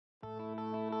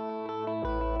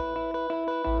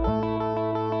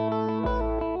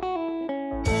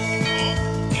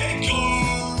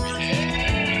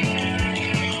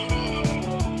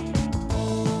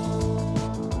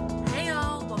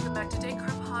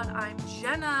pod. I'm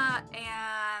Jenna,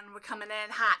 and we're coming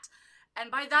in hot. And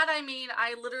by that I mean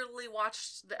I literally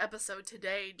watched the episode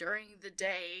today during the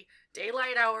day,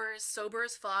 daylight hours, sober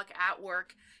as fuck, at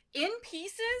work, in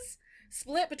pieces,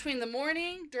 split between the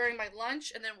morning, during my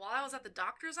lunch, and then while I was at the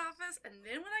doctor's office, and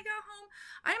then when I got home.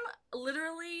 I'm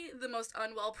literally the most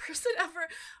unwell person ever.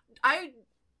 I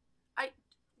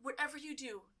whatever you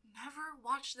do, never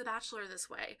watch The Bachelor this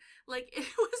way. Like, it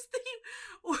was the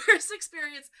worst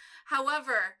experience.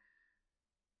 However,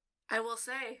 I will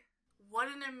say, what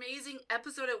an amazing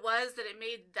episode it was that it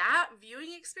made that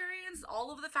viewing experience,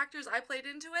 all of the factors I played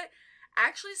into it,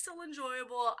 actually still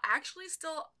enjoyable, actually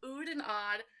still oohed and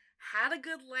awed, had a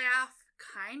good laugh,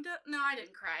 no, I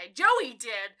didn't cry. Joey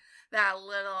did! That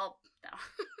little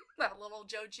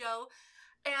JoJo.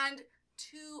 And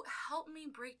to help me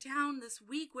break down this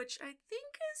week, which I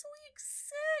think is week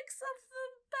 6 of The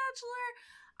Bachelor,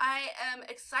 I am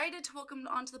excited to welcome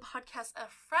onto the podcast a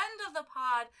friend of the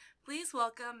pod. Please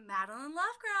welcome Madeline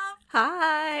Lovecraft.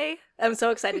 Hi. I'm so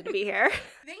excited to be here.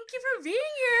 Thank you for being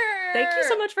here. Thank you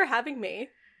so much for having me.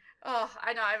 Oh,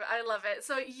 I know. I love it.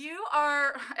 So you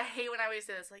are, I hate when I always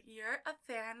say this, like, you're a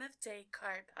fan of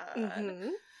Descartes Pod. Mm-hmm.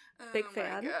 Big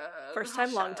fan. God. First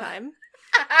time, long time.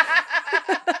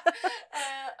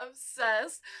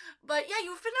 Obsessed. But yeah,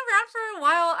 you've been around for a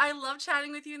while. I love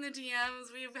chatting with you in the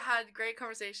DMs. We've had great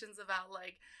conversations about,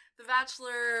 like, The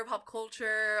Bachelor, pop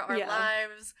culture, our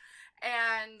lives.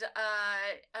 And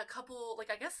a couple,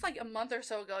 like, I guess like a month or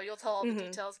so ago, you'll tell all the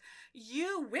details,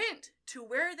 you went to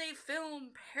where they film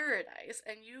Paradise,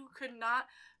 and you could not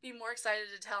be more excited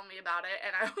to tell me about it,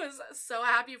 and I was so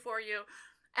happy for you.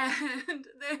 And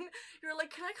then you were like,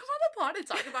 can I come on the pod and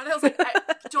talk about it? I was like,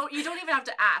 you don't even have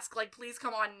to ask. Like, please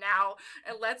come on now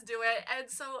and let's do it. And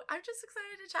so I'm just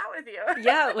excited to chat with you.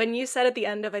 Yeah, when you said at the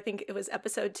end of, I think it was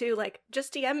episode 2, like,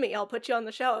 just DM me, I'll put you on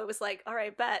the show. It was like, all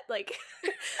right, bet. Like,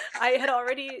 I had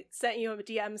already sent you a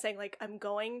DM saying, like, I'm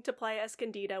going to Playa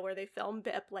Escondida where they film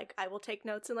BIP. Like, I will take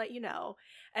notes and let you know.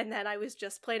 And then I was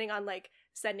just planning on, like,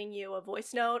 sending you a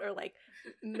voice note or, like,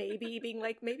 maybe being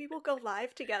like, maybe we'll go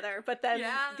live together. But then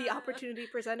the opportunity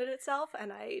presented itself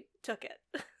and I took it.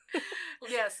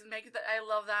 Yes, I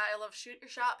love that. I love shoot your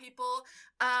shot, people.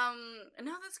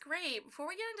 No, that's great. Before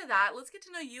we get into that, let's get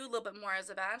to know you a little bit more as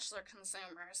a Bachelor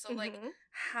consumer. So, like,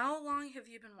 how long have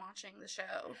you been watching the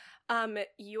show?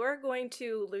 You are going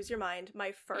to lose your mind.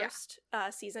 My first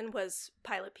season was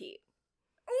Pilot Pete.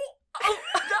 Oh,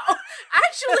 no.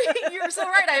 Actually, you're so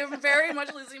right. I'm very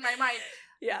much losing my mind.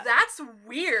 Yeah. That's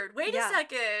weird. Wait a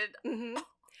second. Mm-hmm.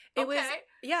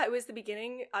 It was the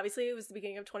beginning. Obviously, it was the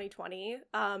beginning of 2020.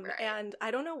 Right. And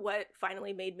I don't know what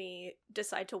finally made me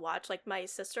decide to watch. Like, my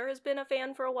sister has been a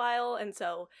fan for a while, and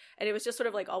it was just sort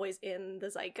of like always in the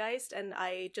zeitgeist, and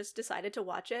I just decided to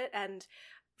watch it. And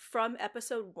from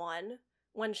episode 1,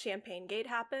 when Champagne Gate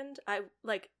happened, I,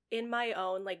 like, in my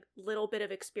own, like, little bit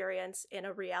of experience in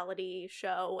a reality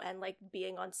show and, like,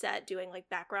 being on set doing, like,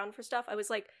 background for stuff, I was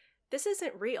like, this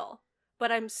isn't real,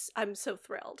 but I'm so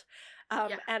thrilled.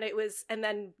 And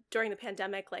then during the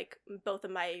pandemic, like, both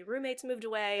of my roommates moved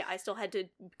away. I still had to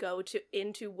go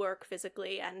into work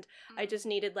physically, and I just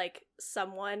needed, like,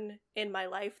 someone in my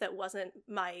life that wasn't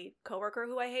my coworker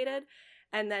who I hated,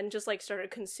 and then just, like,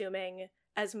 started consuming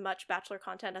as much Bachelor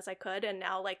content as I could, and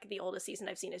now, like, the oldest season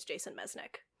I've seen is Jason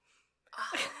Mesnick.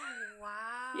 Oh,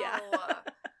 wow. Yeah.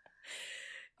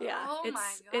 Yeah. Oh, my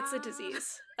God. It's a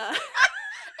disease.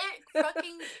 It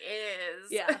fucking is.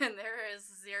 Yeah. And there is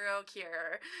zero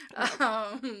cure.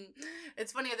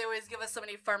 It's funny, they always give us so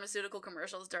many pharmaceutical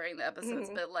commercials during the episodes,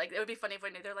 but, like, it would be funny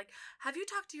if they're like, have you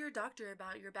talked to your doctor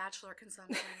about your Bachelor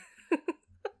consumption?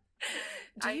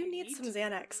 Do you need some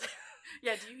Xanax?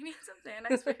 Yeah, do you need some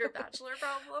Xanax for your Bachelor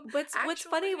problem? What's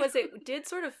funny was it did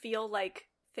sort of feel, like,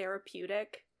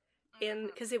 therapeutic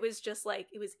because it was just, like,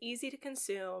 it was easy to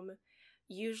consume.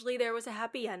 Usually there was a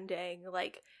happy ending.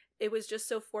 Like, it was just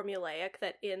so formulaic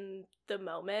that in the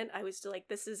moment I was still like,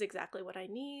 this is exactly what I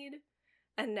need.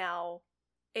 And now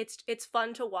it's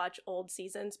fun to watch old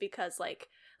seasons because, like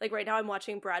right now I'm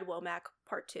watching Brad Womack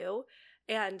Part 2,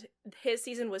 and his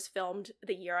season was filmed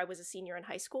the year I was a senior in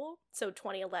high school, so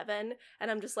 2011,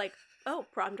 and I'm just like, oh,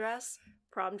 prom dress,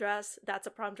 that's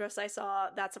a prom dress I saw,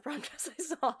 that's a prom dress I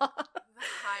saw. The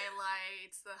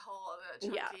highlights, the whole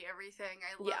chunky everything,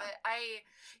 I love it.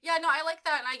 I like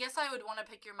that, and I guess I would want to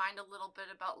pick your mind a little bit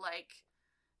about, like,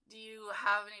 do you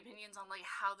have any opinions on, like,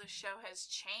 how the show has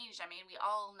changed? I mean, we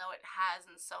all know it has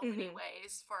in so many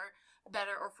ways, for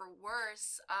better or for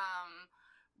worse,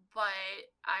 but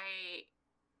I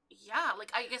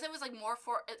guess it was, like, more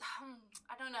for,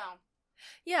 I don't know.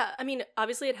 Yeah, I mean,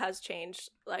 obviously it has changed,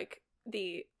 like,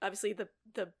 obviously the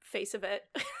face of it,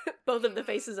 both of the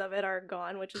faces of it are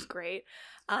gone, which is great.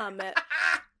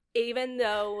 Even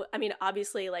though, I mean,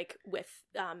 obviously, like, with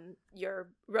your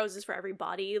Roses for Every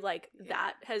Body, like,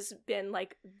 that has been,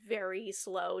 like, very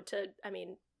slow to, I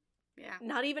mean,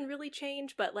 not even really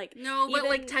change, but, like... No, but,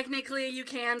 like, technically you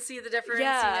can see the difference,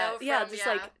 just,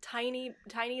 like, tiny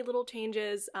little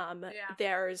changes.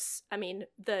 There's, I mean,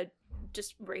 the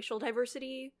just racial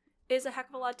diversity is a heck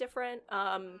of a lot different.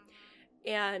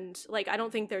 And, like, I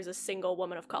don't think there's a single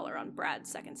woman of color on Brad's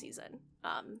second season,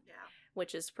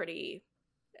 which is pretty...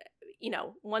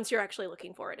 once you're actually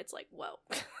looking for it, it's like, whoa.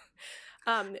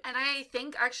 And I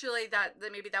think actually that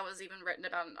maybe that was even written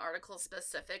about an article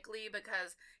specifically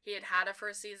because he had a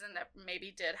first season that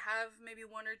maybe did have maybe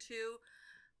one or two,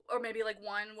 or maybe like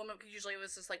one woman. Usually it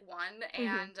was just like one,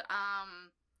 and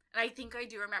I think I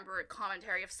do remember a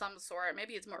commentary of some sort.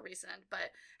 Maybe it's more recent,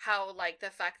 but how like the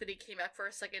fact that he came back for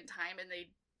a second time and they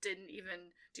didn't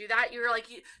even do that. You're like,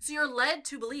 so you're led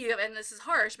to believe, and this is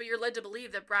harsh, but you're led to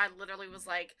believe that Brad literally was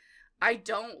like, I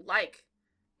don't like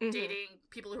dating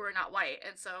people who are not white,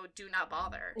 and so do not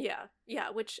bother. Yeah,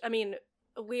 which, I mean,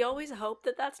 we always hope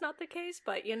that that's not the case,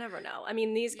 but you never know. I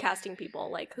mean, these casting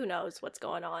people, like, who knows what's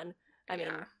going on? I mean,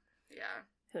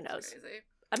 who knows? Crazy.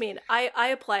 I mean, I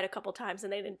applied a couple times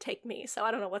and they didn't take me, so I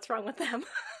don't know what's wrong with them.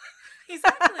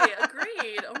 Exactly,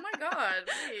 agreed. Oh my god,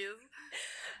 please.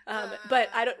 But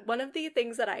one of the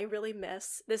things that I really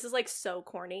miss, this is like so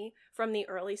corny, from the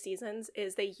early seasons,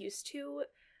 is they used to,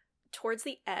 towards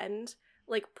the end,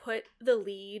 like put the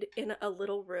lead in a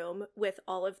little room with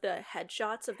all of the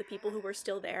headshots of the people who were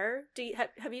still there.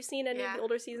 Have you seen any of the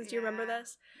older seasons? Do you remember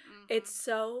this? It's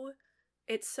so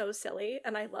silly,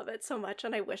 and I love it so much,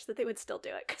 and I wish that they would still do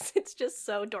it because it's just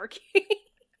so dorky.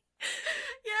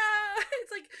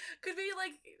 It's like, could we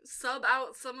like sub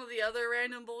out some of the other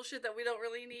random bullshit that we don't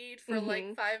really need for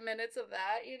like 5 minutes of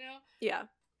that, Yeah,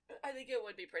 I think it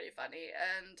would be pretty funny.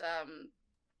 And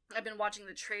I've been watching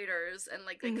The Traitors, and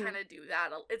like they kind of do that.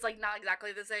 It's like not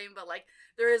exactly the same, but like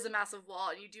there is a massive wall,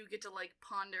 and you do get to like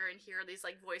ponder and hear these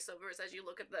like voiceovers as you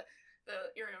look at the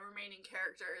remaining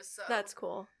characters. So that's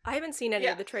cool. I haven't seen any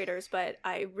of The Traitors, but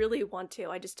I really want to.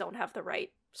 I just don't have the right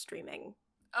streaming.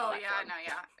 Oh platform.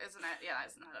 Isn't it? Yeah,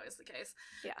 isn't that always the case?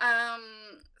 Yeah.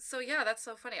 So yeah, that's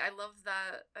so funny. I love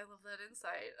that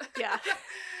insight. Yeah.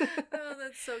 Oh,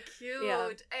 that's so cute. Yeah.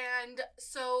 And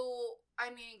so,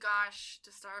 I mean, gosh,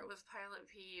 to start with Pilot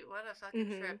Pete, what a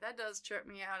fucking trip. That does trip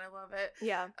me out. I love it.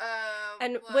 Yeah.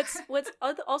 And what's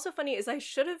also funny is I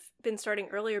should have been starting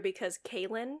earlier because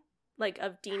Kaylin, like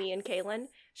of Deanie and Kaylin,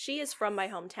 she is from my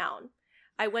hometown.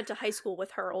 I went to high school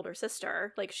with her older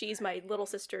sister. Like, she's my little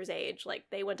sister's age. Like,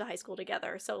 they went to high school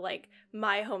together. So, like,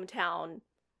 my hometown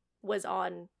was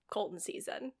on Colton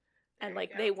season. And,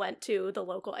 like, they went to the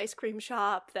local ice cream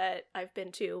shop that I've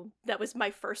been to. That was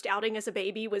my first outing as a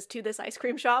baby, was to this ice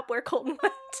cream shop where Colton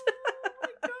went. Oh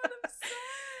my god, I'm sad.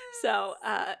 So,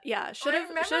 yeah, should have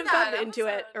gotten into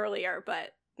it earlier,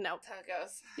 but no. That's how it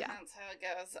goes. Yeah. That's how it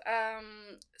goes.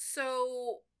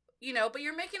 So... but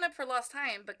you're making up for lost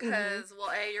time because, well,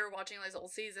 A, you're watching this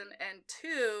old season, and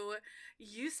 2,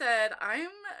 you said, I'm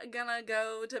gonna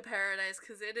go to paradise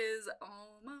because it is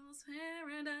almost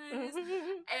paradise.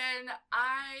 And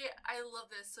I love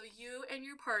this. So you and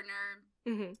your partner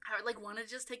want to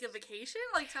just take a vacation?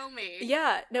 Like, tell me.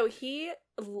 Yeah, no, he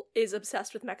is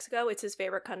obsessed with Mexico. It's his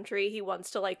favorite country. He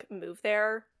wants to, like, move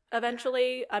there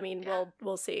eventually. I mean,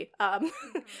 we'll see.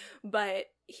 But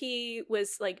he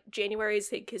was like, January's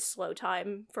his slow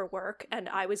time for work, and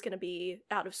I was going to be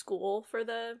out of school for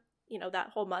the, that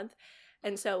whole month.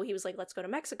 And so he was like, let's go to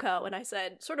Mexico. And I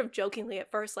said, sort of jokingly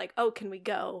at first, like, oh, can we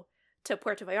go to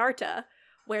Puerto Vallarta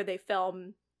where they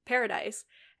film Paradise?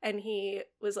 And he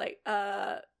was like,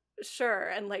 sure.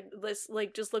 And like, let's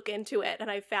like just look into it.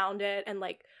 And I found it and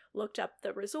like looked up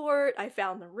the resort. I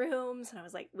found the rooms and I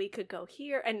was like, we could go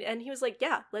here. And he was like,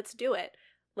 yeah, let's do it.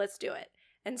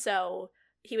 And so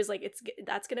he was like,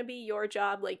 that's going to be your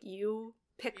job. Like, you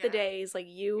pick the days, like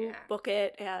you book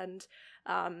it. And,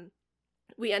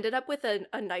 we ended up with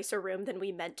a nicer room than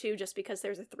we meant to, just because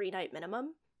there's a 3-night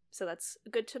minimum. So that's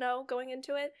good to know going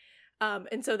into it.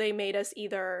 And so they made us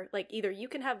either you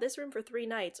can have this room for 3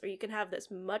 nights or you can have this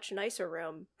much nicer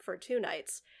room for 2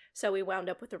 nights. So we wound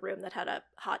up with a room that had a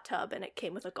hot tub and it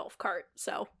came with a golf cart.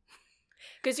 So,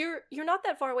 because you're not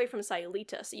that far away from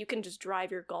Sayulita, so you can just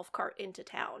drive your golf cart into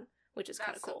town, which is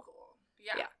kind of cool. So cool.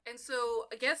 Yeah. And so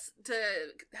I guess to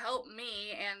help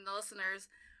me and the listeners,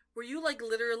 were you like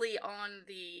literally on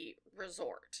the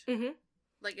resort? Mm-hmm.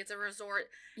 Like, it's a resort.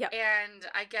 Yeah. And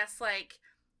I guess like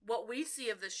what we see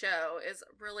of the show is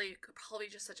really probably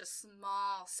just such a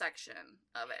small section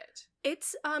of it.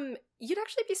 It's you'd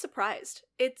actually be surprised.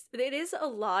 It is a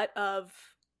lot of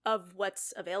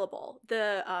what's available.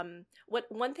 The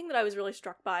one thing that I was really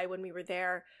struck by when we were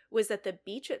there was that the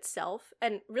beach itself,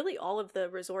 and really all of the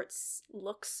resorts,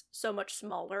 looks so much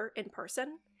smaller in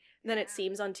person than it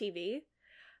seems on TV.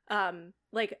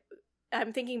 Like,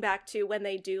 I'm thinking back to when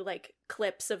they do like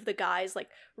clips of the guys like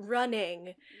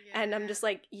running, and I'm just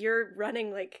like, you're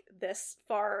running like this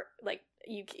far, like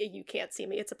you can't see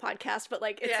me, it's a podcast, but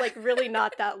like it's like really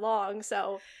not that long.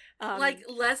 So like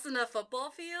less than a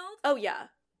football field. Oh yeah,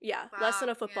 wow, less than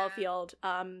a football field.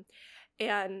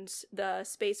 And the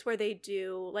space where they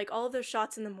do like all of those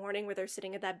shots in the morning where they're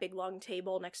sitting at that big long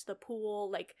table next to the pool,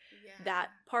 like that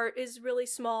part is really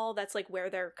small. That's like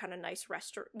where their kind of nice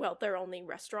their only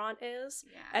restaurant is.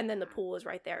 And then the pool is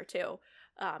right there too.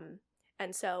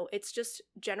 And so it's just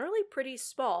generally pretty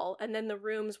small. And then the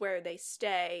rooms where they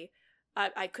stay,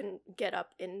 I couldn't get up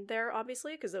in there,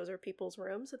 obviously, because those are people's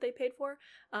rooms that they paid for.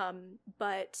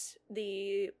 But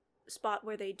the spot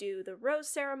where they do the rose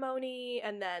ceremony,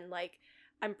 and then like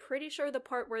I'm pretty sure the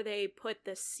part where they put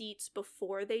the seats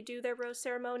before they do their rose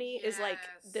ceremony is like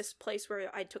this place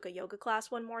where I took a yoga class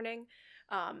one morning.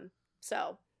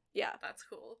 So yeah, that's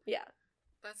cool. Yeah,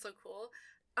 that's so cool.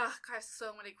 Gosh,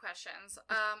 so many questions.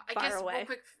 I guess real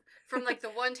quick from like the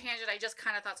one tangent I just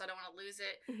kind of thought, so I don't want to lose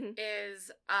it,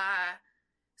 is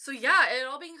so yeah, it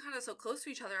all being kind of so close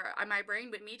to each other, my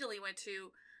brain immediately went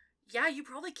to, yeah, you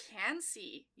probably can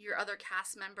see your other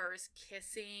cast members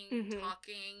kissing,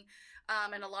 talking,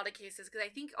 in a lot of cases, because I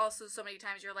think also so many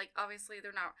times you're like, obviously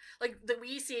they're not, like,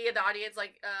 we see in the audience,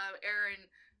 like, Aaron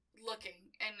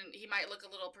looking, and he might look a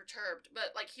little perturbed,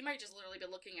 but, like, he might just literally be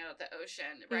looking out at the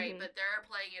ocean, right? But they're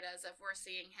playing it as if we're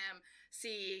seeing him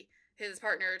see his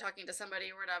partner talking to somebody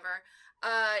or whatever.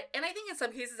 And I think in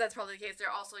some cases that's probably the case.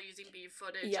 They're also using beef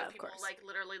footage of people like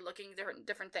literally looking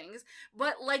different things.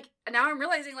 But like now I'm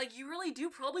realizing like you really do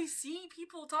probably see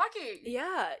people talking.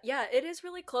 Yeah, it is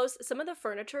really close. Some of the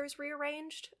furniture is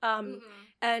rearranged.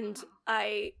 And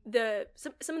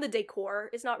some of the decor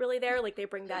is not really there. Like they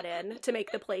bring that in to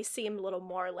make the place seem a little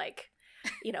more like,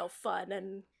 you know, fun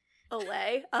and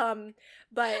away.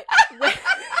 But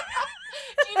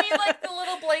do you mean like the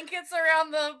little blankets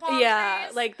around the palm trees? Yeah,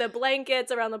 like the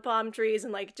blankets around the palm trees,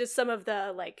 and like just some of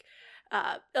the like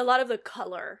a lot of the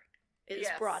color is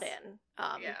brought in.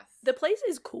 The place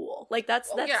is cool. Like that's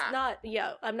not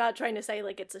I'm not trying to say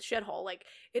like it's a shithole. Like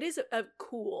it is a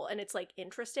cool, and it's like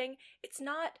interesting. It's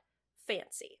not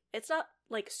fancy. It's not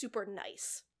like super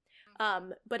nice.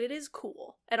 But it is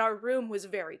cool. And our room was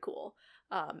very cool.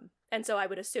 And so I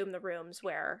would assume the rooms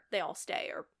where they all stay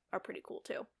are pretty cool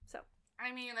too. So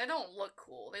I mean, they don't look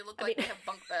cool. They look like they have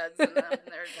bunk beds in them. And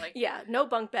there's like no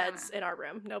bunk beds in our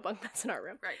room. No bunk beds in our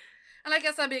room. Right. And I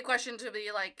guess that'd be a question to be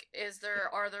like,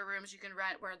 are there rooms you can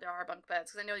rent where there are bunk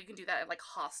beds? Because I know you can do that at like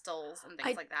hostels and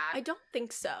things like that. I don't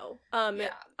think so.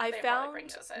 I found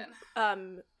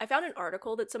an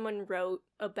article that someone wrote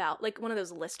about like one of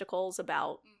those listicles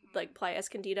about like Playa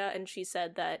Escondida, and she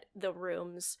said that the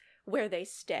rooms where they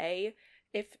stay,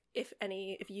 if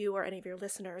you or any of your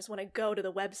listeners want to go to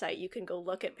the website, you can go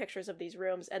look at pictures of these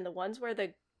rooms, and the ones where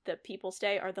the people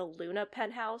stay are the Luna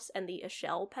penthouse and the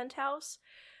Echelle penthouse.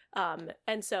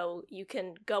 And so you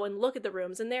can go and look at the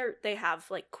rooms, and they have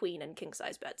like queen and king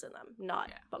size beds in them,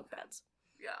 not bunk beds.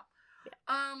 Yeah.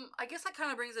 I guess that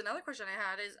kind of brings another question I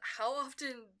had is, how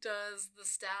often does the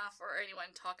staff or anyone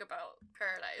talk about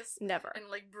Paradise? Never. And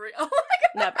like oh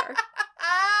my god. Never.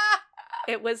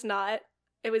 It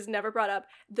was never brought up.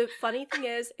 The funny thing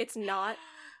is, it's not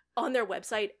on their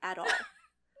website at all. No.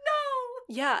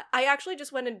 Yeah, I actually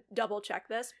just went and double checked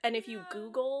this, and if you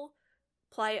Google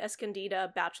Playa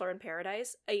Escondida Bachelor in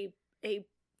Paradise, a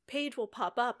page will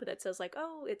pop up that says like,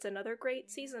 oh, it's another great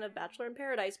season of Bachelor in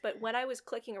Paradise. But when I was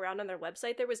clicking around on their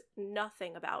website, there was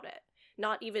nothing about it.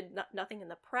 Nothing in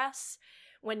the press.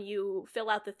 When you fill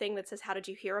out the thing that says, how did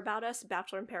you hear about us?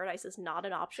 Bachelor in Paradise is not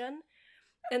an option.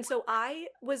 And so I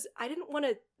didn't want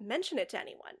to mention it to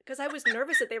anyone because I was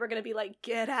nervous that they were going to be like,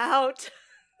 get out.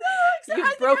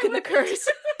 You've broken the curse.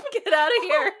 Get out of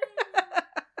here.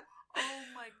 Oh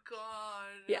my god.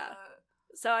 Yeah.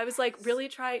 So I was like really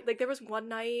trying, like there was one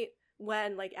night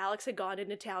when like Alex had gone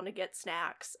into town to get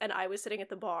snacks, and I was sitting at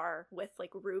the bar with like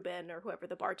Ruben or whoever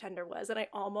the bartender was, and I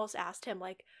almost asked him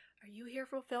like, are you here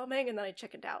for filming? And then I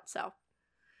chickened out, so.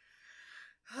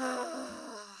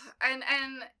 and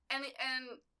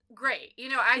great. You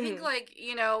know, I think like,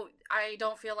 you know, I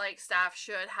don't feel like staff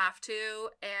should have to,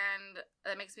 and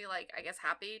that makes me like, I guess,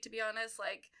 happy, to be honest.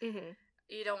 Like,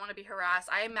 you don't want to be harassed.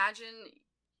 I imagine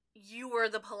you were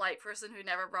the polite person who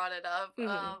never brought it up,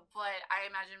 Mm-hmm. but I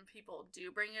imagine people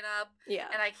do bring it up. Yeah.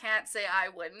 And I can't say I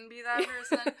wouldn't be that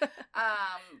person.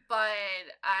 But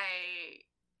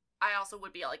I also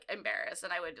would be, like, embarrassed,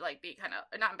 and I would, like, be kind of,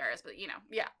 not embarrassed, but, you know,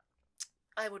 yeah.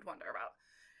 I would wonder about.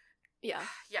 Yeah.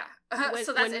 Yeah.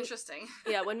 So that's interesting.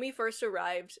 Yeah, when we first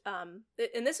arrived, and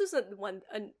this was the one,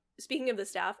 speaking of the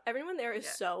staff, everyone there is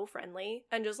so friendly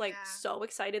and just, like, so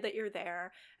excited that you're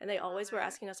there, and they always were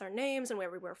asking us our names and where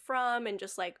we were from, and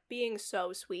just, like, being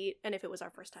so sweet, and if it was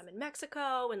our first time in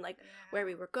Mexico, and, like, where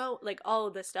we were like, all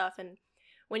of this stuff, and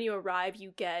when you arrive,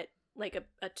 you get, like,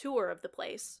 a tour of the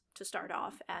place to start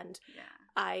off, and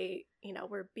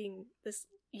we're being, this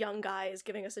young guy is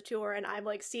giving us a tour, and I'm,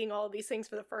 like, seeing all of these things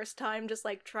for the first time, just,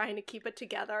 like, trying to keep it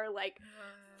together, like,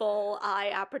 full eye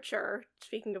aperture,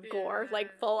 speaking of gore,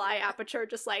 like, full eye aperture,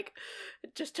 just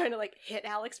trying to, like, hit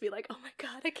Alex, be like, oh my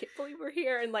god, I can't believe we're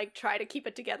here, and, like, try to keep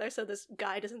it together so this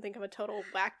guy doesn't think I'm a total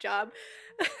whack job.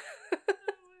 Oh my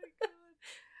god.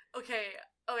 Okay,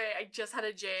 I just had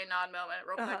a J-Anon moment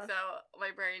real quick, though.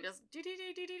 My brain just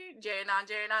J-Anon.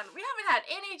 We haven't had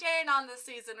any J-Anon this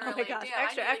season, really. Oh my gosh,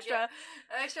 extra.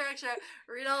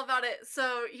 Read all about it.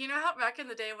 So, you know how back in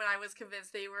the day when I was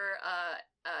convinced they were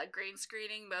green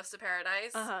screening most of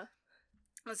Paradise? And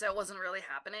so it wasn't really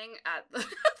happening at the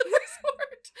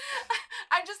resort.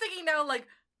 I'm just thinking now, like,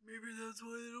 maybe that's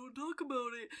why they don't talk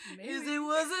about it. Because it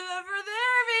wasn't ever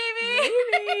there, baby.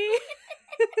 Maybe.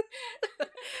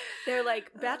 They're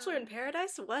like, Bachelor in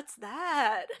Paradise? What's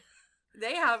that?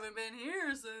 They haven't been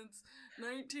here since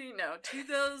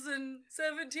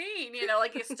 2017. You know,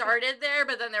 like, it started there,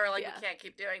 but then they were like, we can't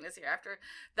keep doing this here after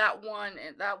that one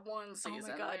season. Oh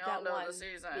my god, we all know the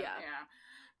season.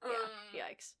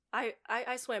 Yikes.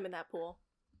 I swam in that pool.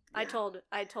 I told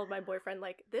my boyfriend,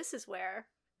 like, this is where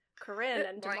Corinne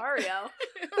and DeMario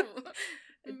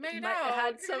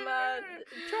had some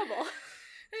trouble.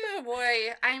 Oh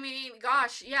boy. I mean,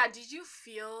 gosh, yeah, did you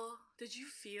feel the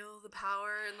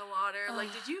power in the water?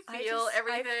 Like, did you feel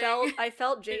everything? I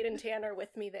felt Jade and Tanner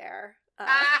with me there.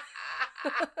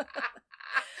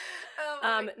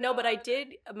 No, but I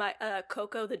did, my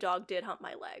Coco the dog did hump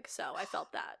my leg, so I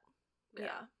felt that.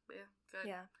 Yeah, good.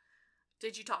 Yeah.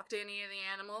 Did you talk to any of the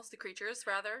animals, the creatures,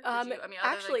 rather? Other than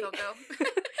Coco?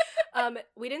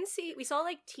 We saw,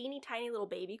 like, teeny tiny little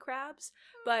baby crabs,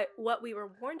 but what we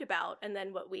were warned about, and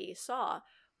then what we saw,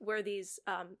 were these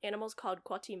animals called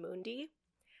quatimundi,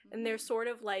 and they're sort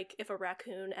of like if a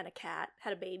raccoon and a cat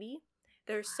had a baby.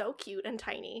 They're so cute and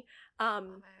tiny. I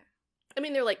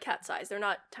mean, they're, like, cat size. They're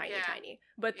not tiny,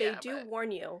 but they do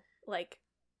warn you, like,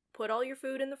 put all your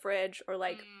food in the fridge, or,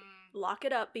 like, lock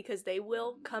it up, because they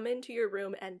will come into your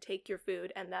room and take your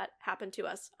food, and that happened to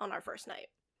us on our first night.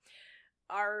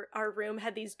 Our room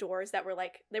had these doors that were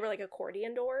like, they were like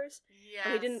accordion doors. Yes.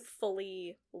 And we didn't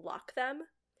fully lock them.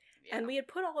 Yeah. And we had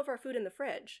put all of our food in the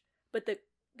fridge, but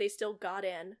they still got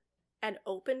in and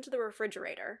opened the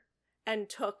refrigerator and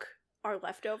took our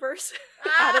leftovers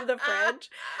out of the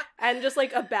fridge, and just,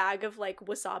 like, a bag of, like,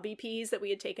 wasabi peas that we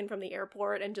had taken from the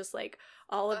airport, and just, like,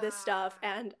 all of this stuff.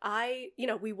 And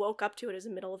we woke up to it as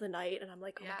the middle of the night, and I'm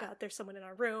like, oh my god, there's someone in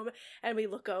our room, and we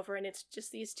look over, and it's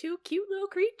just these two cute little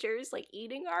creatures, like,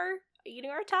 eating our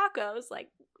tacos,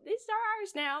 like, these are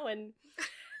ours now. And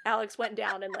Alex went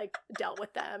down and, like, dealt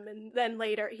with them, and then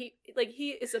later he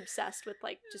is obsessed with,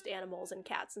 like, just animals and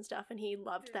cats and stuff, and he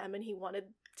loved them, and he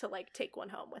wanted to, like, take one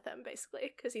home with him,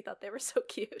 basically, because he thought they were so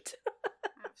cute.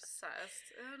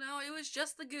 Obsessed. Oh no, it was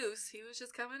just the goose. He was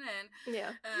just coming in.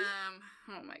 Yeah.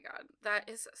 Oh my god, that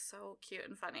is so cute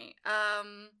and funny.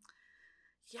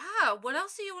 Yeah. What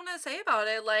else do you want to say about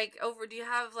it? Like, do you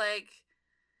have, like,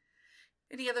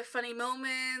 any other funny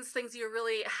moments, things you're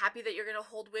really happy that you're going to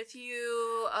hold with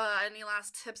you? Any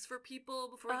last tips for people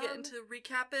before we get into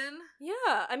recapping?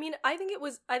 Yeah, I mean, I think it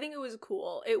was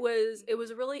cool. It was a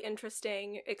really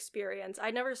interesting experience.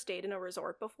 I never stayed in a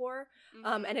resort before,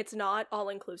 and it's not all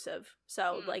inclusive.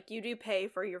 So, like, you do pay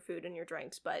for your food and your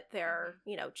drinks, but they're,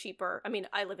 cheaper. I mean,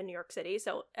 I live in New York City,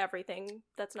 so everything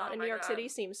that's not in New York City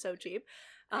seems so cheap.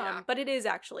 But it is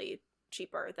actually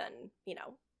cheaper than,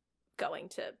 going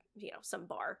to some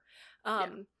bar,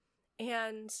 and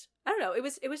I don't know, it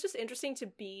was just interesting to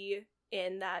be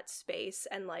in that space,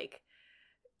 and, like,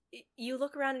 you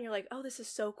look around and you're like, oh, this is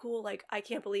so cool, like, I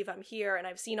can't believe I'm here, and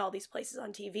I've seen all these places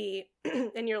on TV.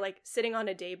 And you're, like, sitting on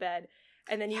a daybed,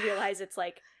 and then you realize it's,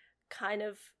 like, kind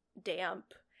of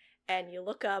damp, and you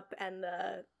look up, and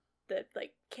the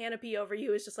like, canopy over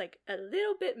you is just, like, a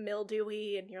little bit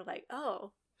mildewy, and you're like,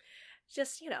 oh,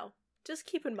 just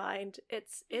keep in mind,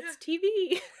 it's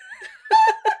TV.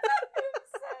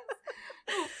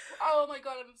 Oh my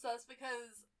god, I'm obsessed,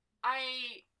 because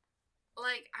I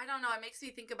don't know, it makes me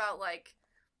think about, like,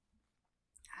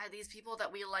 these people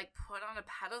that we, like, put on a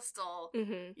pedestal,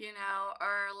 you know,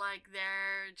 or, like,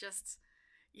 they're just,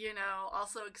 you know,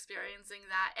 also experiencing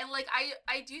that. And, like,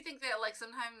 I do think that, like,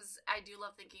 sometimes I do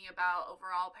love thinking about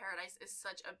overall Paradise is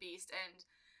such a beast, and,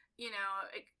 you know,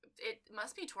 it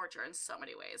must be torture in so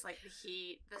many ways. Like, the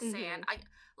heat, the sand.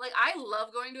 I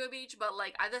love going to a beach, but,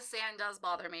 like, the sand does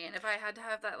bother me. And if I had to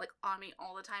have that, like, on me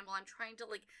all the time while I'm trying to,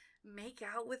 like, make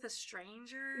out with a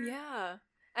stranger. Yeah.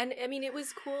 And, I mean, it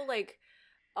was cool, like,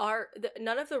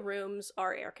 none of the rooms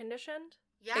are air conditioned.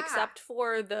 Yeah. Except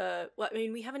for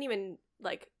we haven't even,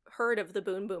 like, heard of the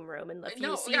Boom Boom room in a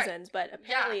few seasons, but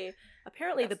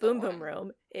apparently the Boom Boom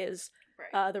room is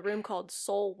the room called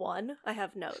Soul 1. I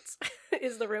have notes.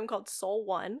 Is the room called Soul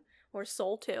 1 or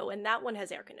Soul 2, and that one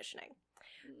has air conditioning.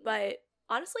 But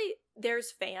honestly,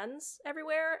 there's fans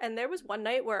everywhere, and there was one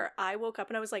night where I woke up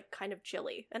and I was, like, kind of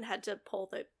chilly and had to pull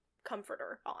the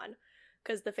comforter on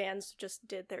because the fans just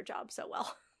did their job so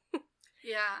well.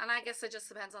 Yeah, and I guess it just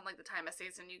depends on, like, the time of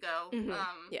season you go. You know.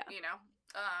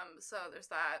 So there's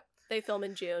that. They film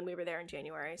in June. We were there in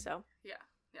January, so. Yeah.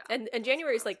 And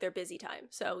January is, like, their busy time.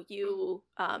 So you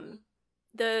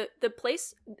the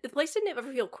place didn't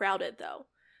ever feel crowded, though.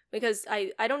 Because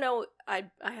I don't know, I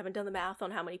haven't done the math on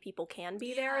how many people can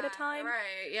be there at a time.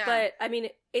 Right, yeah. But, I mean,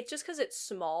 it's just because it's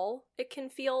small, it can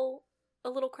feel a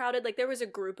little crowded. Like, there was a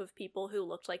group of people who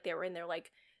looked like they were in their,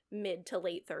 like, mid to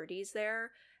late 30s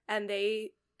there. And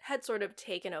they had sort of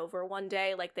taken over one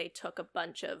day. Like, they took a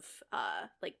bunch of,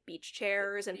 like, beach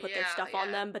chairs and put their stuff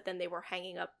on them. But then they were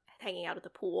hanging out at the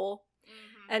pool.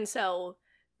 And so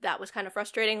that was kind of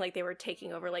frustrating. Like, they were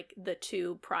taking over, like, the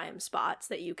 2 prime spots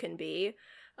that you can be.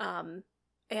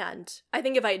 And I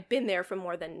think if I had been there for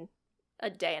more than a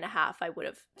day and a half, I would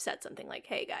have said something like,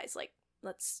 hey guys, like,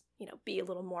 let's, you know, be a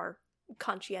little more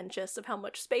conscientious of how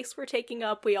much space we're taking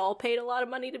up. We all paid a lot of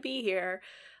money to be here.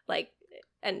 Like,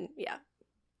 and yeah.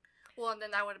 Well, and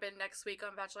then that would have been next week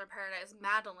on Bachelor in Paradise.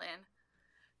 Madeline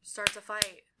starts a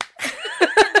fight.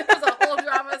 There's a whole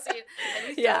drama scene,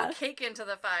 and you throw a cake into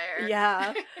the fire.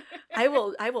 Yeah. I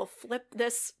will flip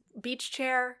this beach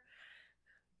chair.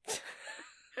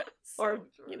 Or,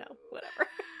 you know, whatever.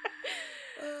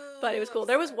 But it was cool.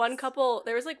 There was one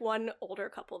older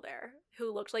couple there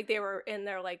who looked like they were in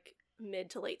their, like,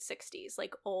 mid to late 60s,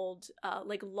 like, old,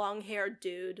 like, long-haired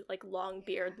dude, like, long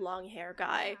beard, long hair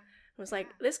guy. I was like,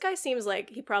 this guy seems like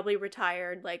he probably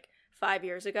retired, like, 5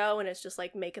 years ago and is just,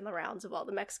 like, making the rounds of all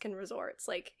the Mexican resorts.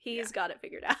 Like, he's got it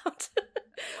figured out.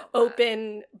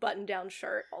 Open, button-down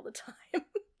shirt all the time.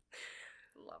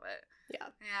 Love it. Yeah.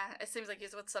 Yeah, it seems like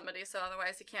he's with somebody, so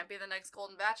otherwise he can't be the next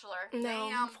Golden Bachelor. No,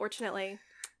 unfortunately.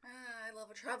 I love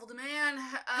a traveled man.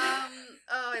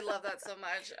 I love that so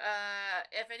much.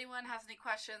 If anyone has any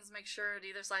questions, make sure to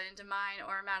either slide into mine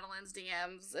or Madeline's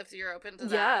DMs if you're open to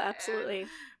that. Yeah, absolutely. And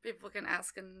people can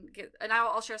ask and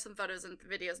I'll share some photos and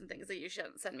videos and things that you should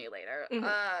send me later.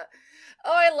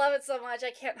 I love it so much.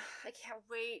 I can't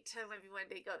wait to maybe one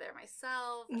day go there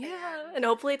myself. Yeah, and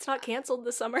hopefully it's not canceled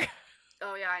this summer.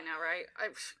 Oh yeah, I know, right?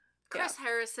 Chris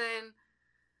Harrison.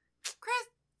 Chris,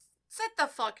 sit the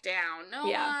fuck down. No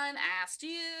one asked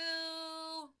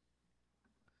you.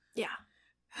 Yeah.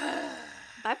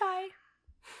 Bye-bye.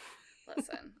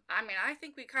 Listen, I mean, I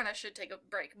think we kind of should take a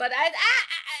break. But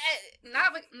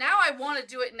now I want to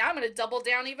do it. Now I'm going to double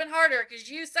down even harder because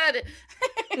you said it.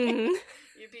 You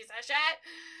piece of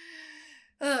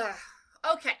shit.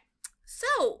 Okay.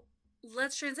 So,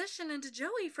 let's transition into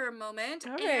Joey for a moment.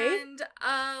 All right. And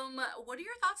what are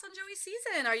your thoughts on Joey's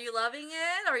season? Are you loving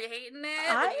it? Are you hating it?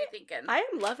 What are you thinking? I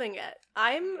am loving it.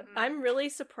 I'm really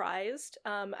surprised.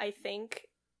 I think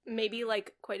maybe,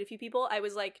 like, quite a few people, I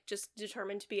was, like, just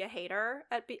determined to be a hater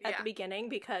at the beginning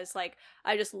because, like,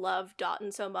 I just love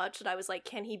Dotun so much that I was like,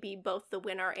 can he be both the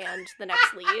winner and the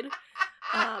next lead?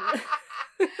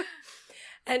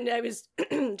 And I was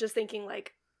just thinking,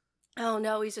 like, oh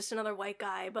no, he's just another white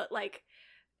guy, but, like,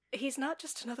 he's not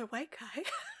just another white guy.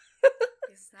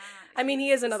 He's not. I mean, he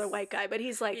is another white guy, but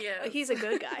he's, like, he's a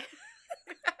good guy.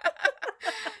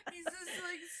 He's this,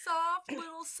 like, soft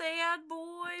little sad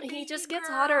boy. He just gets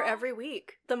hotter every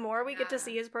week. The more we get to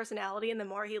see his personality and the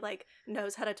more he, like,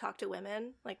 knows how to talk to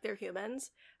women, like they're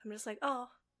humans, I'm just like, oh,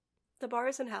 the bar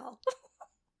is in hell.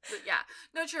 Yeah.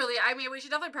 No, truly. I mean, we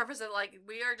should definitely preface it, like,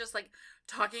 we are just, like,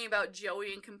 talking about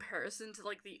Joey in comparison to,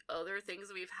 like, the other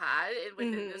things we've had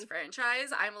within this franchise.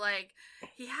 I'm like,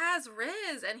 he has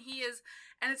Riz, and he is,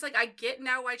 and it's like, I get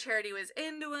now why Charity was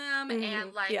into him,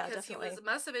 and, like, because he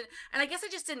must have been, and I guess I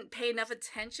just didn't pay enough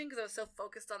attention because I was so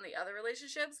focused on the other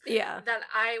relationships. Yeah. That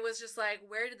I was just like,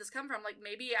 where did this come from? Like,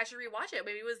 maybe I should rewatch it.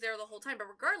 Maybe it was there the whole time. But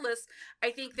regardless,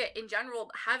 I think that in general,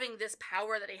 having this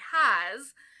power that he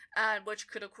has, which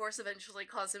could, of course, eventually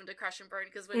cause him to crash and burn,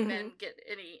 because when men get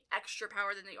any extra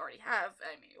power than they already have,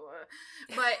 I mean,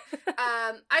 but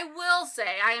I will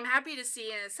say, I am happy to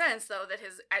see, in a sense, though, that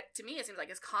to me, it seems like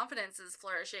his confidence is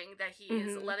flourishing, that he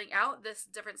is letting out this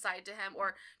different side to him,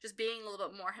 or just being a little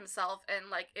bit more himself, and,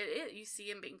 like, you see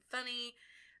him being funny,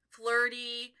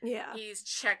 flirty, he's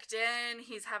checked in,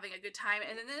 he's having a good time,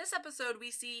 and in this episode we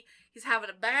see he's having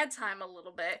a bad time a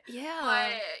little bit,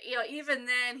 but you know, even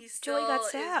then he's still Joey got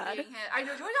sad. I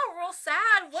know, Joey got real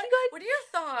sad. What are your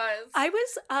thoughts? I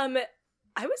was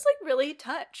like really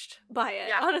touched by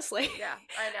it, honestly. Yeah,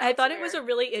 I know. I thought it was a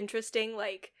really interesting,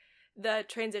 like, the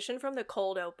transition from the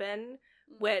cold open,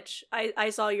 which I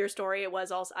saw your story.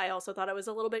 I also thought it was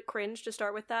a little bit cringe to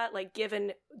start with that, like,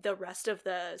 given the rest of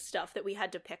the stuff that we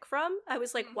had to pick from. I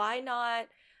was like, why not,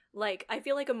 like, I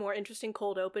feel like a more interesting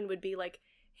cold open would be like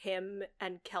him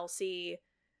and Kelsey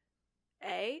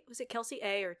A. Was it Kelsey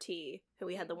A or T who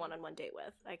we had the one-on-one date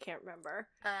with? I can't remember.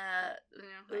 I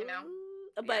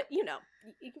know. But you know,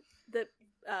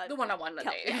 the one-on-one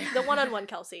date. The one-on-one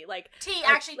Kelsey, like T.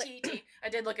 I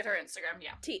did look at her Instagram.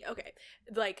 Yeah, T. Okay,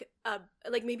 like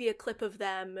maybe a clip of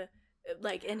them,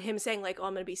 like, and him saying, like, "Oh,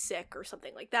 I'm gonna be sick" or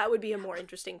something like that would be a more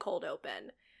interesting cold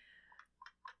open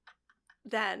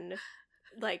than,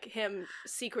 like, him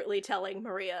secretly telling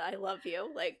Maria, "I love you."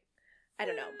 Like, I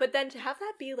don't know, but then to have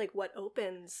that be like what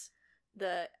opens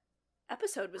the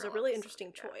episode was a really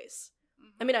interesting choice.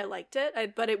 I mean, I liked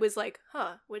it, but it was like,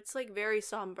 it's like very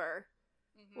somber.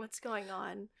 What's going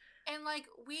on? And, like,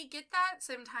 we get that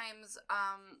sometimes,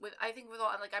 I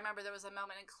remember there was a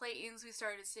moment in Clayton's we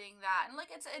started seeing that, and, like,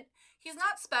 he's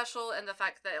not special in the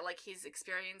fact that, like, he's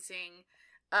experiencing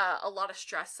a lot of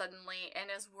stress suddenly, and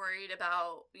is worried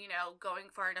about, you know, going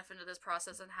far enough into this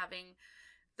process and having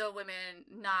the women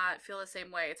not feel the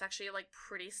same way. It's actually, like,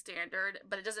 pretty standard,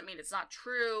 but it doesn't mean it's not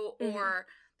true, or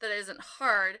that it isn't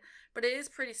hard, but it is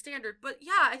pretty standard. But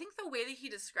yeah, I think the way that he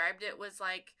described it was,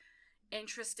 like,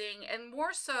 interesting, and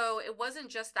more so, it wasn't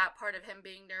just that part of him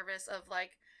being nervous of,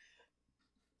 like,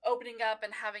 opening up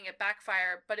and having it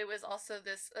backfire, but it was also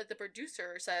this, the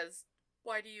producer says,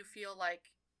 why do you feel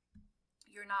like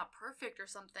you're not perfect or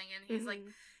something? And he's like,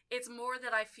 it's more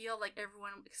that I feel like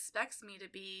everyone expects me to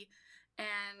be.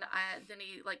 And then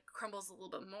he, like, crumbles a little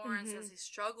bit more and says he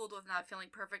struggled with not feeling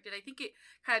perfect. And I think it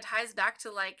kind of ties back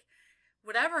to, like,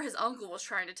 whatever his uncle was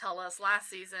trying to tell us last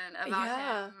season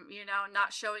about him, you know,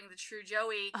 not showing the true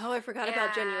Joey. Oh, I forgot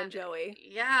about genuine Joey.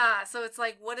 Yeah, so it's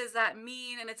like, what does that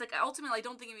mean? And it's like, ultimately, I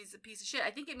don't think it means a piece of shit.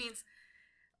 I think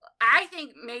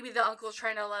maybe the uncle's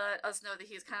trying to let us know that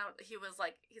he's kind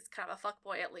of a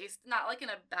fuckboy, at least. Not, like, in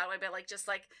a bad way, but, like, just,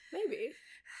 like, maybe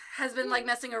has been, like,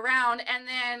 messing around. And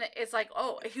then it's like,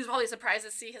 oh, he was probably surprised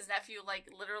to see his nephew, like,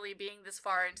 literally being this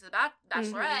far into the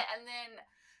Bachelorette. And then,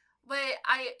 but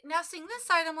now seeing this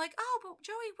side, I'm like, oh, but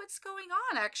Joey, what's going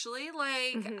on, actually?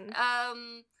 Like,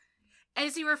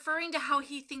 is he referring to how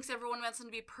he thinks everyone wants him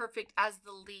to be perfect as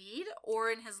the lead, or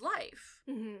in his life?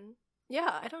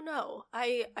 Yeah, I don't know.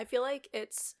 I feel like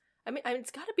it's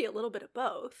it's got to be a little bit of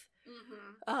both.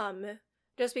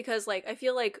 Just because, like, I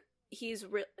feel like he's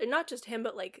not just him,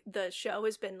 but, like, the show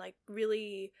has been, like,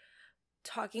 really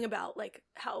talking about, like,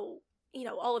 how, you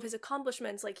know, all of his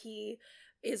accomplishments, like, he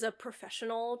is a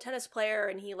professional tennis player,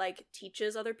 and he, like,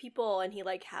 teaches other people, and he,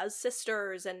 like, has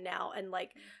sisters, and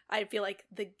like, I feel like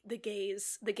the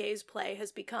gays play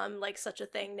has become, like, such a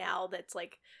thing now that's,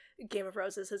 like, Game of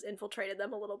Roses has infiltrated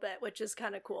them a little bit, which is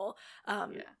kind of cool.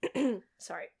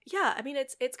 Sorry. Yeah, I mean,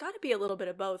 it's got to be a little bit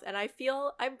of both, and I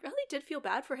really did feel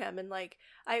bad for him, and, like,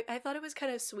 I thought it was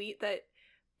kind of sweet that,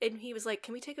 and he was like,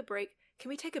 can we take a break? Can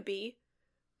we take a B?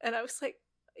 And I was like,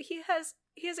 he has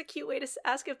a cute way to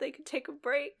ask if they could take a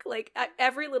break. Like,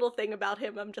 every little thing about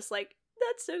him, I'm just like,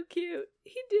 that's so cute.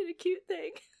 He did a cute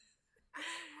thing. I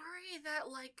worry that,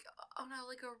 like, on a,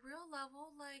 like, a real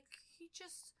level, like,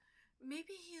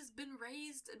 maybe he's been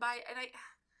raised by,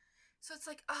 so it's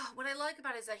like, what I like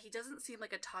about it is that he doesn't seem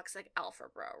like a toxic alpha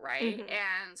bro, right?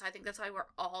 And so I think that's why we're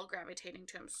all gravitating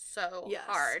to him so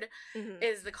hard,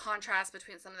 is the contrast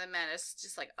between some of the men is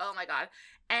just like, oh my god.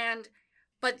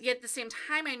 But yet at the same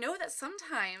time, I know that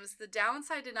sometimes the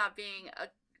downside to not being a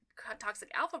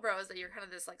toxic alpha bro is that you're kind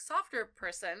of this, like, softer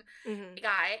person,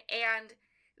 guy, and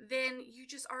then you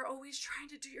just are always trying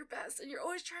to do your best, and you're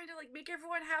always trying to, like, make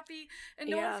everyone happy and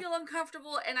no one feel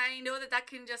uncomfortable, and I know that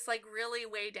can just, like, really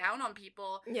weigh down on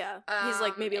people. Yeah. He's,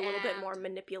 like, maybe a little bit more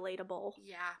manipulatable.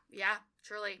 Yeah,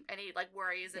 truly. And he, like,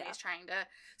 worries, and he's trying to,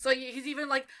 so he's even,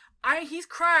 like, he's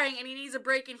crying, and he needs a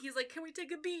break, and he's like, can we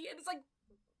take a beat? And it's like,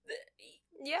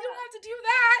 you don't have to do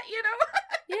that, you know?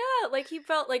 Yeah, like, he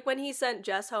felt like when he sent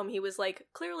Jess home, he was, like,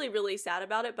 clearly really sad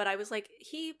about it, but I was like,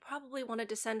 he probably wanted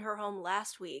to send her home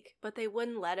last week, but they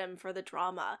wouldn't let him for the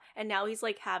drama, and now he's,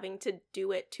 like, having to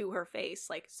do it to her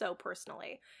face, like, so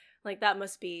personally. Like, that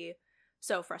must be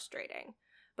so frustrating.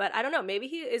 But I don't know, maybe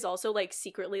he is also, like,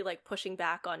 secretly, like, pushing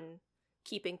back on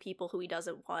keeping people who he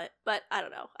doesn't want, but I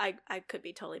don't know. I could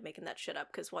be totally making that shit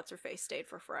up, because What's-Her-Face stayed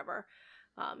for forever.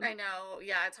 I know,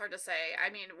 yeah, it's hard to say.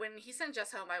 I mean, when he sent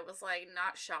Jess home, I was, like,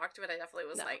 not shocked, but I definitely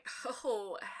was like,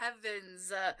 oh,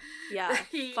 heavens. Yeah,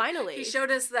 finally. He showed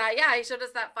us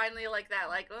that, finally, like,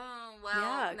 oh, well.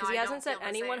 Yeah, because he hasn't sent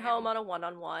anyone home on a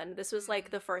one-on-one. This was, like,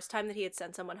 the first time that he had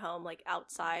sent someone home, like,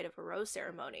 outside of a rose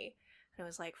ceremony. And it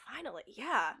was like, finally,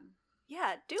 yeah,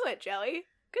 do it, Joey.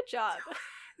 Good job.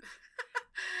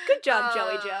 Good job,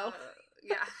 Joey Joe.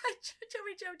 Yeah,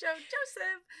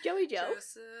 Joey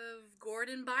Joseph,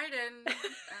 Gordon Biden,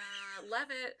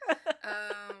 Levitt,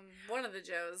 one of the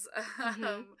Joes.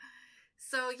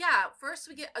 So yeah, first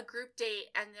we get a group date,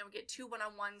 and then we get 2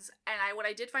 one-on-ones, and what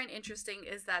I did find interesting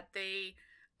is that they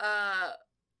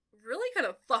really kind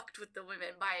of fucked with the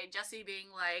women by Jesse being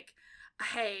like,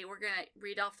 hey, we're gonna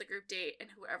read off the group date, and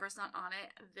whoever's not on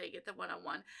it, they get the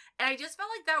one-on-one. And I just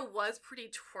felt like that was pretty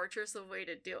torturous a way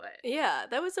to do it. Yeah,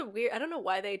 that was a weird, I don't know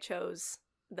why they chose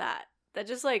that. That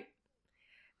just, like,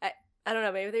 I don't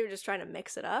know, maybe they were just trying to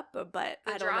mix it up, but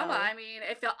I don't drama, know. I mean,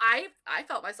 I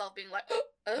felt myself being like,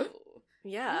 oh.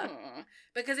 Yeah.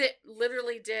 Because it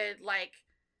literally did, like,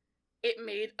 it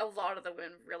made a lot of the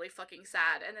women really fucking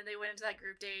sad. And then they went into that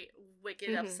group date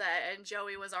wicked upset, and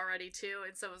Joey was already too,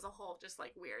 and so it was a whole just,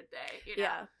 like, weird day, you know?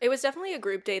 Yeah. It was definitely a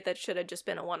group date that should have just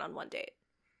been a one-on-one date.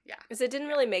 Yeah. Because it didn't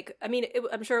really make, I mean,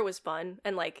 I'm sure it was fun,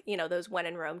 and, like, you know, those when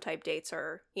in Rome type dates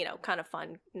are, you know, kind of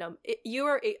fun. No,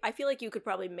 I feel like you could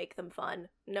probably make them fun,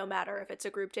 no matter if it's a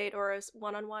group date or a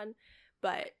one-on-one,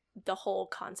 but the whole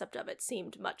concept of it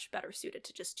seemed much better suited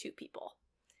to just 2 people.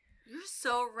 You're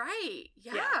so right.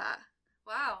 Yeah.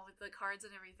 Wow, with the cards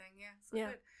and everything. Yeah. So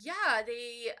good. Yeah,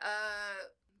 they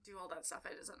do all that stuff.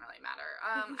 It doesn't really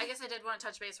matter. I guess I did want to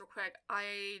touch base real quick.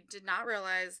 I did not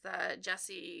realize that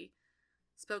Jesse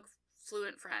spoke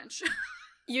fluent French.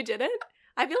 You didn't?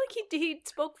 I feel like he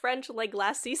spoke French, like,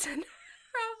 last season.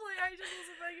 Probably. I just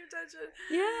wasn't paying attention.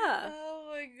 Yeah. Oh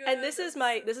my god. And this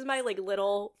is my like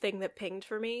little thing that pinged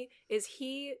for me, is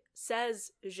he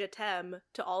says je t'aime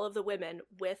to all of the women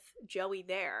with Joey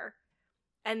there,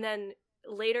 and then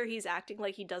later he's acting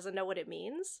like he doesn't know what it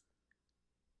means.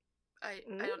 I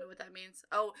don't know what that means.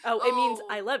 Oh, it means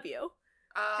I love you.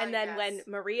 And then when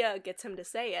Maria gets him to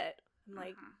say it, I'm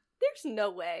like, there's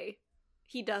no way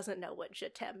he doesn't know what je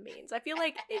t'aime means. I feel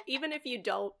like even if you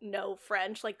don't know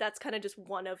French, like, that's kind of just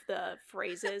one of the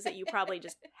phrases that you probably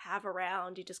just have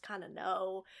around. You just kind of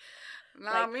know.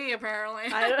 Not like, me, apparently.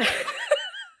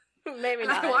 Maybe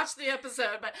not. I watched the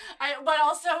episode, but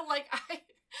also, like,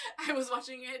 I was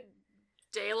watching it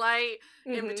daylight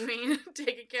in between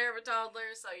taking care of a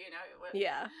toddler, so, you know, it went.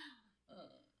 Yeah.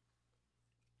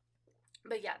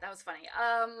 But yeah, that was funny.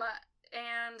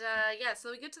 So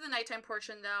we get to the nighttime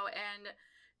portion, though, and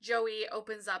Joey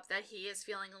opens up that he is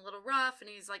feeling a little rough, and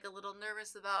he's, like, a little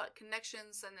nervous about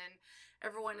connections, and then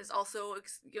everyone is also,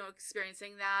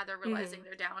 experiencing that. They're realizing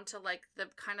they're down to, like, the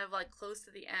kind of, like, close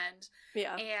to the end.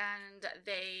 Yeah. And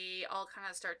they all kind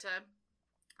of start to,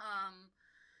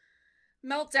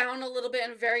 melt down a little bit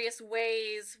in various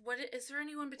ways. Is there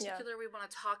anyone particular we want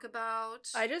to talk about?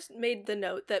 I just made the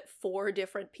note that 4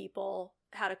 different people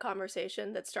had a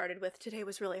conversation that started with "today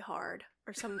was really hard"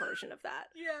 or some version of that.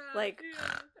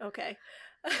 Okay.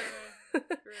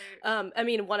 Right. I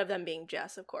mean, one of them being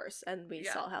Jess, of course, and we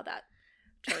saw how that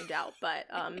turned out, but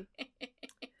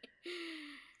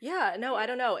yeah, no, I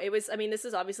don't know. It was, I mean, this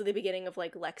is obviously the beginning of,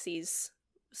 like, Lexi's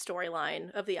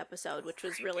storyline of the episode, which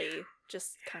was really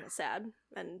just kind of sad.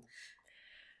 And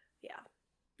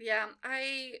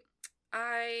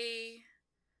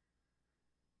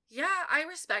I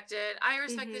respect it. I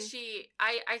respect that she,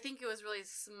 I think it was really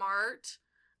smart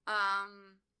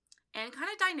and kind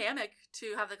of dynamic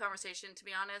to have the conversation, to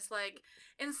be honest. Like,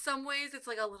 in some ways it's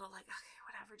like a little like, okay,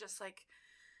 whatever, just like,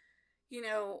 you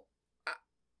know,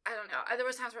 I don't know. There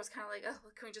was times where I was kind of like, oh,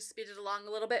 can we just speed it along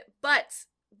a little bit? But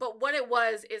but what it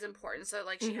was is important. So,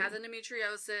 like, she has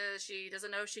endometriosis. She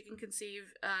doesn't know if she can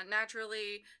conceive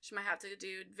naturally. She might have to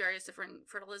do various different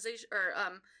fertilization or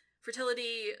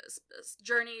fertility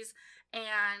journeys,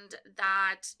 and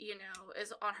that, you know,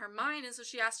 is on her mind. And so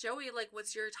she asked Joey, like,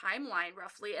 what's your timeline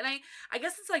roughly? And I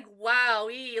guess it's like, wow,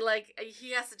 like,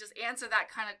 he has to just answer that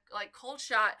kind of like cold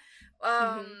shot.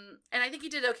 And I think he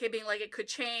did okay being like, it could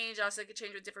change. Also, it could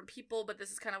change with different people, but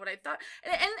this is kind of what I thought.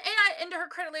 And to her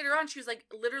credit, later on, she was like,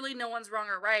 literally no one's wrong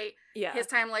or right. Yeah. His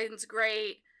timeline's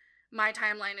great. My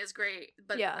timeline is great,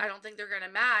 but I don't think they're going to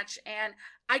match. And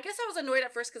I guess I was annoyed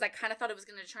at first because I kind of thought it was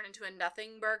going to turn into a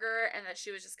nothing burger and that she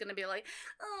was just going to be like,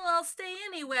 oh, I'll stay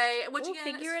anyway. Which, we'll again,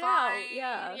 figure is it fine.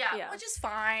 out. Yeah. Which is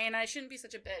fine. I shouldn't be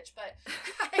such a bitch, but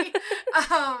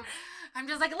I'm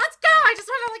just like, let's go. I just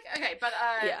want to, like,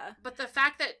 okay. But the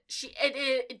fact that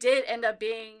it did end up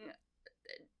being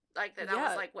like that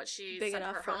was like what she big sent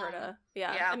enough her for home. her to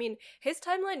I mean, his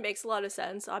timeline makes a lot of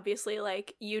sense. Obviously,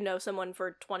 like, you know someone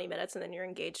for 20 minutes and then you're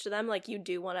engaged to them, like, you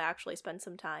do want to actually spend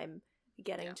some time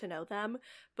getting to know them.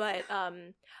 But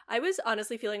I was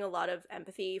honestly feeling a lot of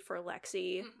empathy for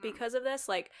Lexi because of this,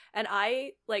 like, and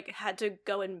I like had to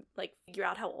go and like figure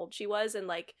out how old she was, and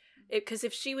like because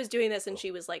if she was doing this and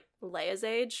she was like Leia's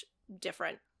age,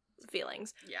 different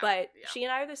feelings. But she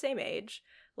and I are the same age.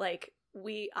 Like,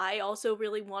 I also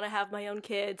really want to have my own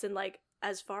kids, and like,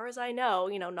 as far as I know,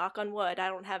 you know, knock on wood, I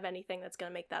don't have anything that's going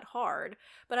to make that hard,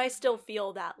 but I still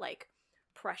feel that like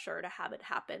pressure to have it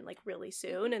happen like really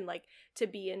soon, and like to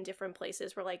be in different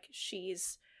places where like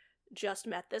she's just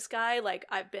met this guy. Like,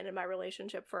 I've been in my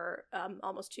relationship for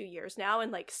almost 2 years now,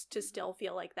 and like to still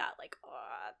feel like that, like,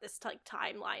 this like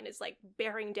timeline is like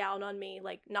bearing down on me.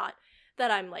 Like, not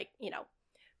that I'm like, you know,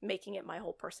 making it my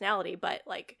whole personality, but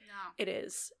like it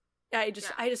is. I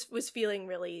just was feeling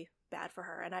really bad for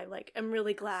her, and I like am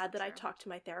really glad that I talked to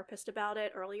my therapist about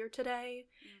it earlier today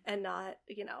and not,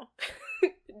 you know,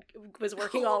 was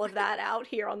working all of that out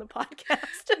here on the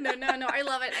podcast. No, I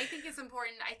love it. I think it's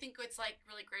important. I think what's like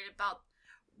really great about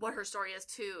what her story is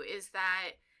too is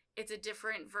that it's a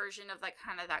different version of like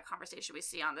kind of that conversation we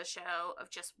see on the show of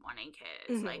just wanting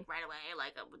kids like right away,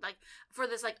 like for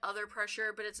this like other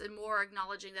pressure, but it's more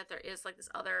acknowledging that there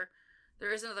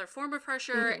is another form of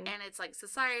pressure, and it's like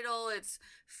societal, it's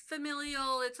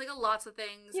familial, it's like lots of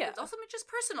things. It's also just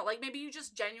personal. Like, maybe you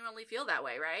just genuinely feel that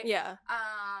way, right? Yeah.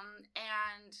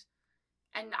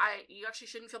 And you actually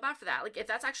shouldn't feel bad for that. Like, if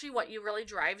that's actually what you really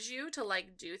drives you to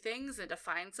like do things and to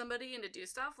find somebody and to do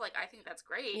stuff, like, I think that's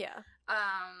great. Yeah.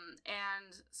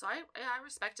 And so I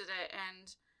respected it,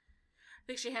 and I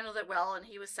think she handled it well, and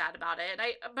he was sad about it.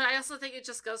 But I also think it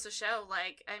just goes to show,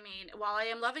 like, I mean, while I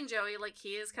am loving Joey, like,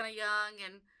 he is kind of young,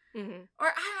 and or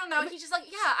I don't know, he's just like,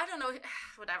 I don't know,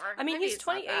 whatever. I mean, he's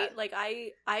 28. Like,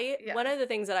 one of the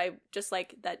things that I just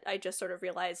like that I just sort of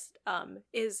realized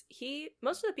is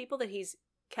most of the people that he's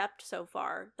kept so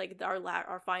far, like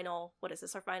our final, what is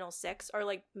this? Our final 6 are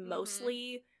like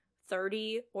mostly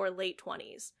 30 or late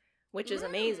 20s, which is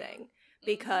amazing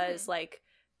because like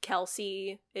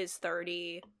Kelsey is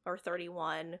 30 or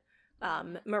 31.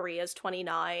 Maria's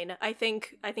 29. I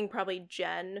think probably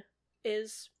Jen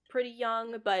is pretty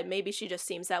young, but maybe she just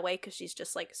seems that way because she's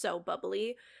just like so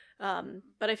bubbly.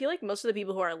 But I feel like most of the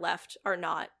people who are left are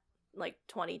not like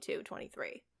 22,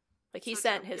 23. Like, he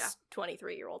sent his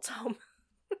 23-year-olds home.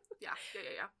 Yeah.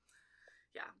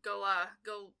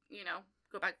 Go, you know,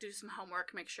 go back, do some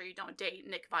homework, make sure you don't date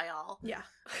Nick Viall. Yeah.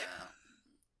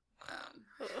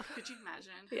 Could you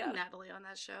imagine Natalie on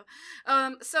that show?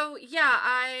 So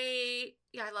I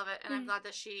love it, and I'm glad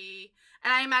that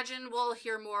and I imagine we'll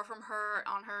hear more from her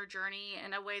on her journey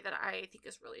in a way that I think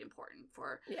is really important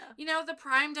for you know, the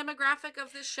prime demographic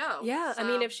of this show. Yeah, so. I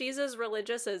mean, if she's as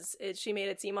religious as she made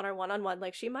it seem on her one-on-one,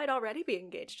 like, she might already be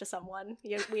engaged to someone.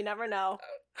 We never know.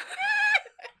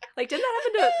 Like, didn't that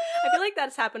happen to? I feel like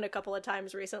that's happened a couple of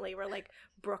times recently, where like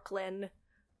Brooklyn,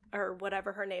 or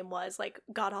whatever her name was, like,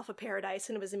 got off of Paradise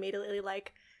and was immediately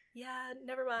like, yeah,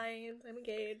 never mind, I'm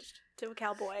engaged to a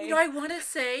cowboy. You know, I want to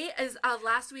say, as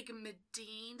last week,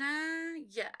 Medina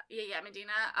did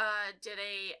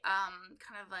a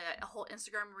kind of a whole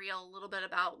Instagram reel, a little bit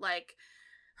about, like,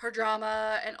 her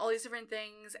drama and all these different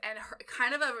things, and her,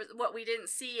 kind of what we didn't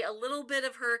see, a little bit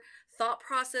of her thought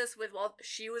process with, well,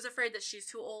 she was afraid that she's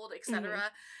too old,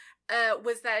 etc.,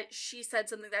 was that she said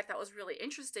something that I thought was really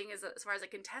interesting, is that as far as a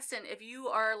contestant, if you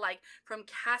are like from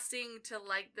casting to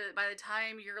like by the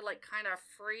time you're like kind of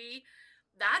free,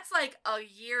 that's like a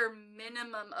year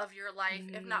minimum of your life,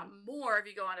 if not more, if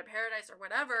you go on to Paradise or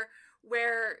whatever,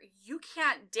 where you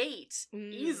can't date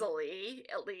easily,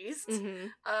 at least,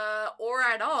 or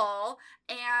at all.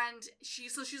 And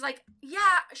she's like,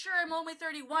 yeah, sure, I'm only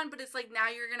 31, but it's like, now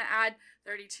you're gonna add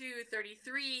 32,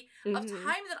 33 of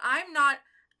time that I'm not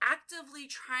actively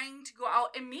trying to go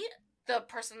out and meet the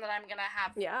person that I'm gonna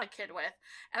have a kid with.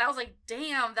 And I was like,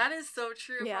 damn, that is so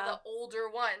true for the older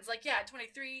ones. Like, yeah,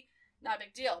 23, not a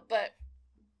big deal, but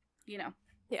you know.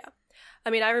 Yeah. I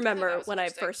mean, I remember when I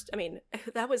first, I mean,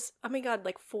 that was, oh my God,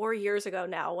 like 4 years ago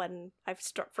now when I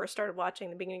first started watching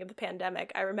the beginning of the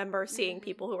pandemic. I remember seeing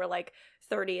people who were like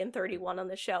 30 and 31 on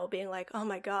the show being like, oh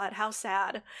my God, how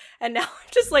sad. And now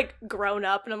I'm just like grown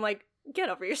up and I'm like, get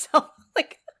over yourself.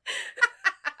 Like,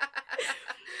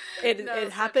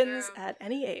 it happens at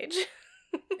any age.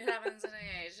 It happens at any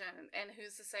age, and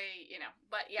who's to say, you know.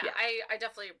 But yeah, I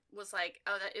definitely was like,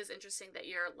 oh, that is interesting that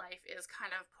your life is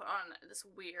kind of put on this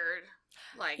weird,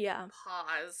 like,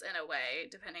 pause in a way,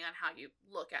 depending on how you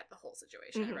look at the whole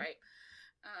situation, right?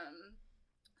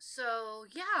 So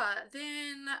yeah,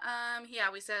 then he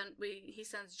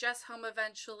sends Jess home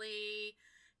eventually.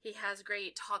 He has a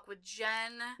great talk with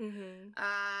Jen,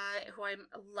 who I'm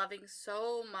loving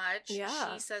so much.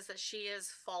 Yeah. She says that she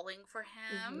is falling for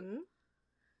him.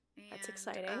 And, that's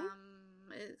exciting.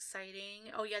 Exciting.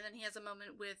 Oh yeah, then he has a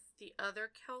moment with the other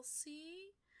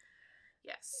Kelsey.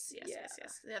 Yes.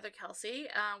 The other Kelsey,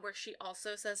 where she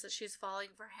also says that she's falling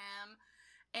for him.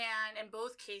 And in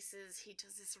both cases, he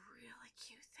does this really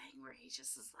cute thing where he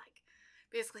just is like,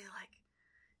 basically like,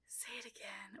 say it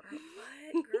again, or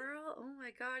what, girl? Oh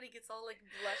my God, he gets all like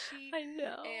blushy. I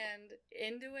know. And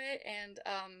into it, and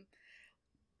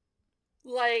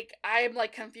like, I'm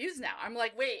like confused now. I'm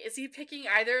like, wait, is he picking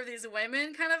either of these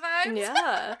women kind of vibes?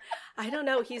 Yeah. I don't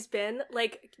know. He's been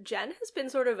like, Jen has been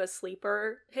sort of a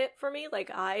sleeper hit for me. Like,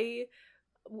 I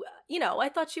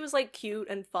thought she was like cute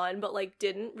and fun, but like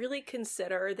didn't really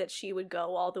consider that she would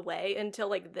go all the way until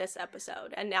like this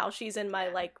episode. And now she's in my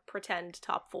like pretend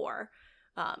top 4.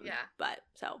 But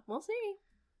so we'll see.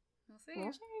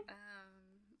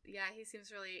 Yeah, he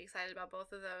seems really excited about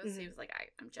both of those. He was like,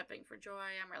 I'm jumping for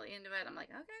joy. I'm really into it. I'm like,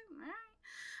 okay, all right.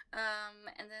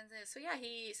 And then, so yeah,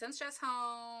 he sends Jess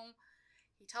home.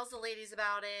 He tells the ladies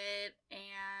about it,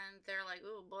 and they're like,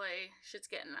 oh boy, shit's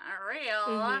getting real.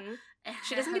 And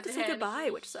she doesn't get to say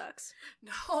goodbye, which sucks.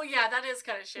 No, yeah, that is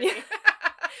kind of shitty.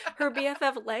 Her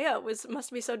BFF Leia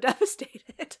must be so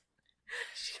devastated.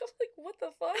 She's like, what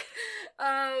the fuck?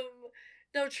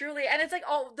 No, truly. And it's like,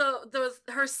 oh,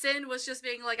 her sin was just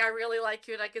being like, I really like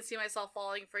you and I can see myself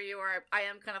falling for you, or I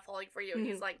am kind of falling for you. And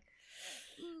he's like,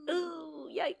 ooh,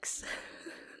 yikes.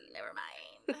 Never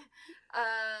mind.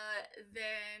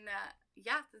 And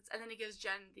then he gives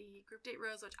Jen the group date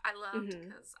rose, which I loved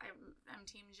because I'm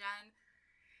team Jen.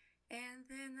 And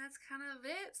then that's kind of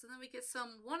it. So then we get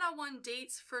some one-on-one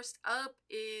dates. First up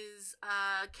is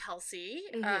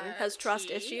Kelsey. Has trust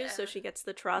issues, so she gets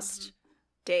the trust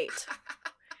date.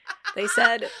 They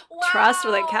said trust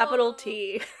with a capital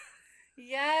T.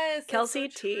 Yes. Kelsey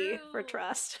T for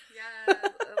trust. Yes,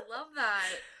 I love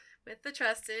that. With the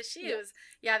trust issues.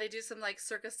 Yeah, they do some like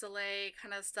Circus Soleil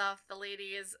kind of stuff. The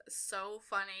lady is so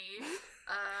funny.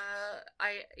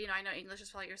 I know English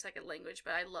is probably your second language,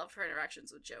 but I loved her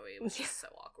interactions with Joey. It was just so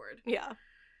awkward. Yeah.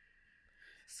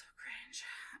 So cringe.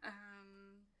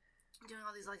 Doing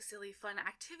all these like silly fun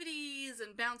activities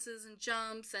and bounces and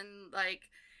jumps, and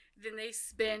like then they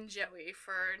spin Joey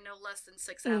for no less than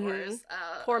 6 hours.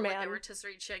 Poor man. Like a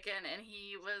rotisserie chicken, and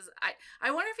he was. I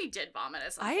wonder if he did vomit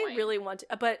at some point. I really want to,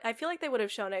 but I feel like they would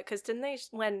have shown it because didn't they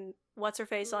when what's her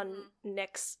face on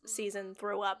Nick's season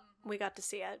threw up? We got to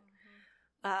see it.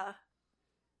 I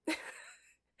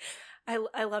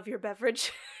love your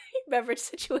beverage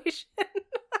situation.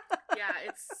 Yeah,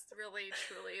 it's really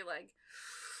truly like.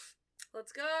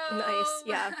 Let's go. Nice,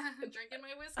 yeah. Drinking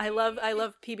my whiskey. I love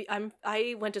PB.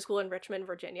 I went to school in Richmond,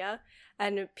 Virginia,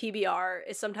 and PBR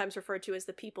is sometimes referred to as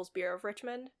the People's Beer of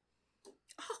Richmond.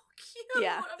 Oh, cute.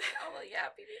 Yeah. Yeah,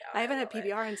 PBR. I haven't had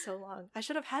PBR in so long. I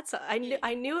should have had some. I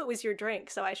knew it was your drink,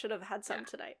 so I should have had some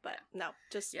tonight. But no,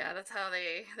 just that's how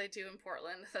they do in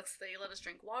Portland. They let us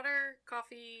drink water,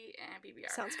 coffee, and PBR.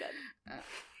 Sounds good.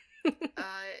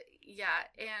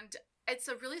 And it's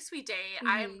a really sweet day.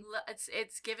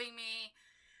 It's giving me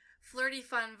flirty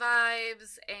fun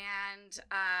vibes, and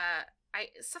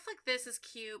stuff like this is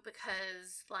cute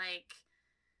because like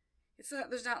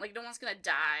there's not like no one's gonna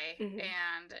die,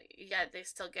 and yet they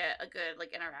still get a good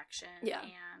like interaction. Yeah,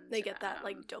 and they get that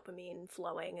like dopamine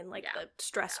flowing and like the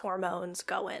stress hormones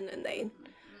going, and they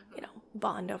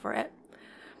bond over it.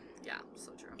 Yeah,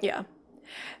 so true. Yeah.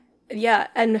 Yeah,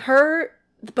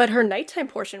 but her nighttime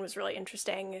portion was really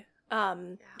interesting.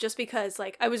 Just because,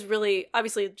 like, I was really,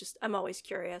 obviously, just, I'm always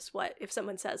curious if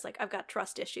someone says, like, I've got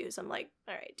trust issues, I'm like,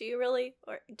 all right, do you really?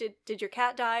 Or did your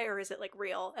cat die, or is it, like,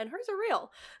 real? And hers are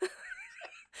real.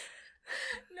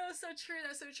 No, so true,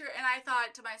 that's so true. And I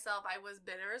thought to myself, I was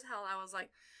bitter as hell. I was like,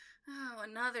 oh,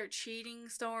 another cheating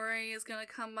story is gonna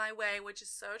come my way, which is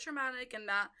so traumatic and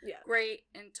not great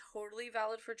and totally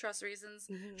valid for trust reasons,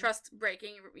 trust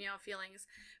breaking, feelings.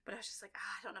 But I was just like,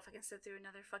 I don't know if I can sit through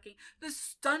another the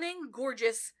stunning,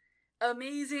 gorgeous,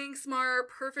 amazing, smart,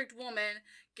 perfect woman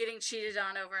getting cheated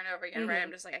on over and over again, right?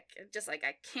 I'm just like,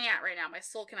 I can't right now. My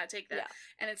soul cannot take that. Yeah.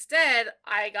 And instead,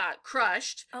 I got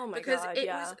crushed. Oh my God, because it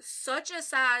was such a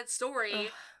sad story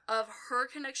of her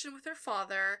connection with her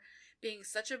father being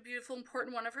such a beautiful,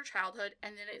 important one of her childhood,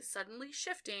 and then it suddenly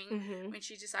shifting when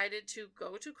she decided to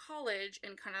go to college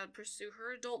and kind of pursue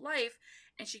her adult life,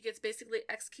 and she gets basically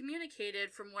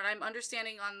excommunicated from what I'm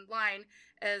understanding online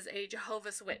as a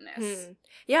Jehovah's Witness.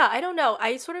 Yeah, I don't know.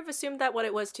 I sort of assumed that what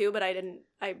it was too, but I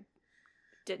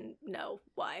didn't know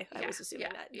why I was assuming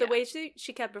that. The way she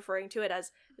kept referring to it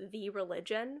as the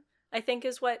religion, I think,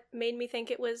 is what made me think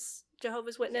it was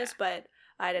Jehovah's Witness, but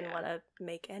I didn't want to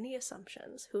make any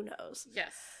assumptions. Who knows?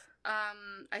 Yes.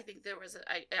 I think there was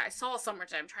I saw somewhere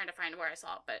today. I'm trying to find where I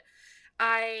saw it, but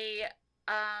I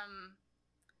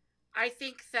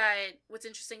think that what's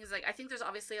interesting is, like, I think there's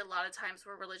obviously a lot of times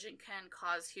where religion can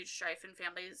cause huge strife in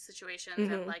family situations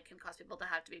and, like, can cause people to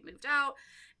have to be moved out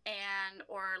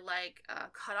or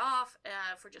cut off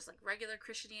for just, like, regular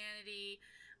Christianity.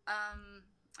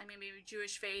 I mean, maybe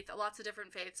Jewish faith, lots of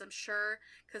different faiths, I'm sure,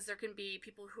 because there can be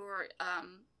people who are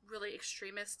really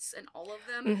extremists in all of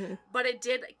them. But it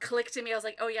did click to me. I was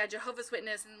like, oh yeah, Jehovah's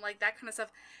Witness and, like, that kind of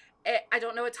stuff. I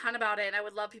don't know a ton about it, and I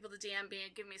would love people to DM me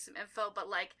and give me some info, but,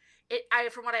 like,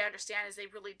 from what I understand is they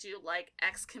really do, like,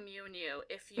 excommunion you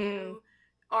if you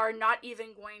are not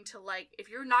even going to, like, if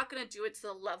you're not going to do it to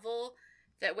the level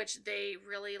that which they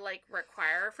really, like,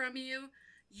 require from you,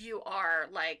 you are,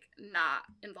 like, not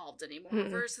involved anymore,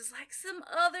 versus, like, some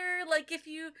other, like, if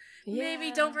you maybe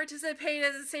don't participate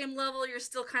at the same level, you're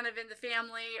still kind of in the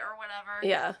family or whatever.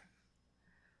 Yeah.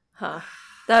 Huh.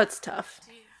 That's tough.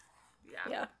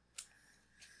 Yeah.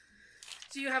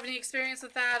 Do you have any experience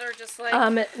with that, or just, like,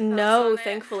 no,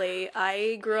 thankfully.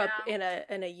 I grew up in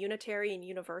a Unitarian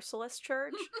Universalist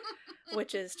church,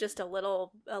 which is just a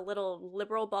little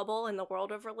liberal bubble in the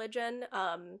world of religion.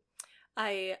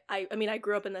 I mean, I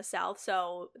grew up in the South,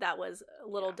 so that was a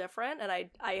little different, and I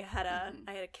had a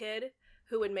kid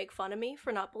who would make fun of me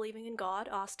for not believing in God,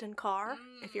 Austin Carr.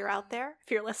 If you're out there,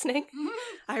 if you're listening,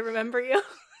 I remember you.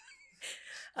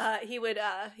 He would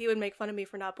make fun of me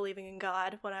for not believing in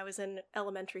God when I was in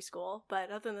elementary school, but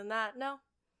other than that, no,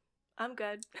 I'm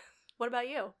good. What about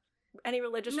you? Any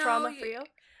religious trauma for you?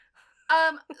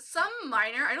 Some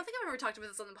minor. I don't think I've ever talked about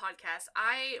this on the podcast.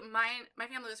 My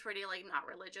family was pretty, like, not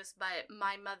religious, but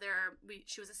my mother,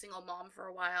 she was a single mom for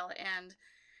a while, and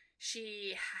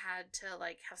she had to,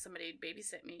 like, have somebody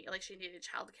babysit me. Like, she needed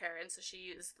childcare, and so she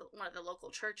used one of the local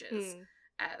churches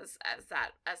as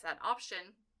that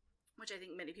option, which I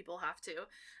think many people have to.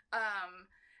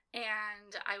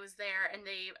 And I was there, and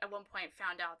they at one point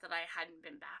found out that I hadn't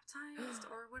been baptized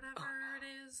or whatever it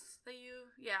is that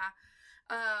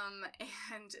and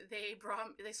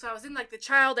so I was in, like, the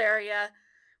child area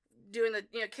doing the,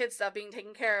 kid stuff, being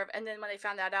taken care of, and then when they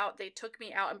found that out, they took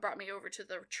me out and brought me over to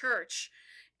the church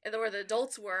where the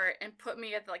adults were and put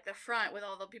me at, like, the front with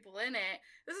all the people in it.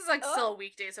 This is, like, still a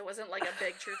weekday, so it wasn't, like, a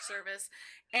big church service,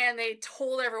 and they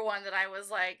told everyone that I was,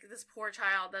 like, this poor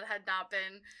child that had not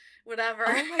been whatever.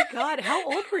 Oh my God, how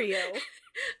old were you?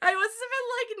 I must have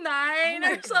been, like,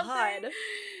 9 or something. God.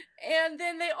 And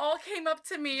then they all came up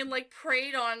to me and, like,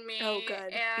 prayed on me. Oh,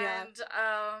 good. And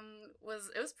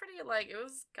it was pretty, like, it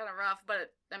was kind of rough,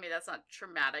 but I mean, that's not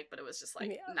traumatic, but it was just,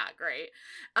 like, not great.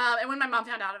 And when my mom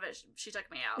found out of it, she took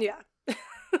me out. Yeah.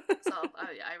 So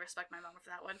I respect my mom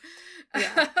for that one.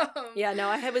 Yeah. No,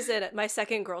 I was in my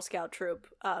second Girl Scout troop.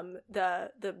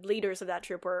 The leaders of that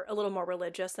troop were a little more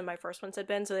religious than my first ones had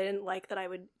been, so they didn't like that I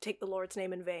would take the Lord's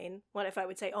name in vain. What if I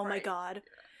would say, "Oh my God,"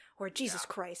 or "Jesus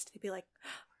Christ"? They'd be like,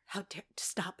 "How dare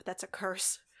stop? That's a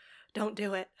curse. Don't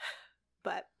do it."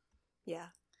 But yeah,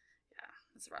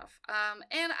 it's rough.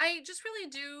 And I just really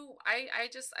do. I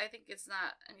think it's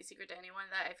not any secret to anyone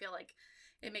that I feel like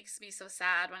it makes me so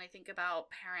sad when I think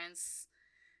about parents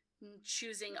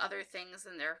choosing other things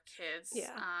than their kids.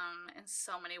 Yeah. In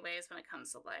so many ways when it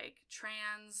comes to, like,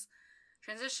 trans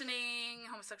transitioning,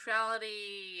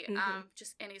 homosexuality,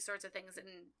 just any sorts of things. And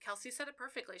Kelsey said it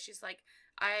perfectly. She's like,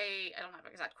 I don't have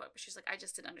an exact quote, but she's like, I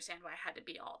just didn't understand why I had to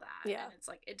be all that. Yeah. And it's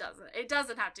like, it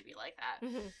doesn't have to be like that.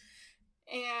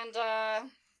 And,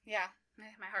 yeah,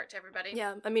 my heart to everybody.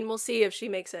 Yeah, I mean, we'll see if she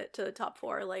makes it to the top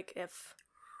 4, like, if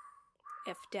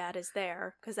Dad is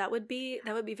there, because that would be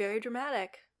very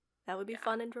dramatic. That would be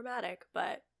fun and dramatic,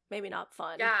 but maybe not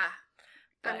fun. Yeah.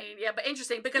 But, I mean, yeah, but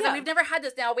interesting, because we've never had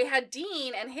this now. We had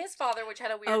Dean and his father, which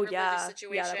had a weird religious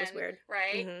situation. Yeah, that was weird.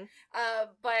 Right?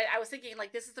 But I was thinking,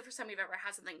 like, this is the first time we've ever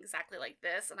had something exactly like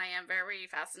this, and I am very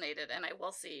fascinated, and I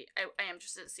will see. I am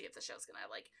interested to see if the show's gonna,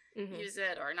 like, use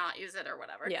it or not use it or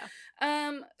whatever. Yeah.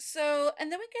 So,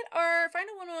 and then we get our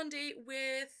final one-on-one date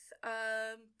with,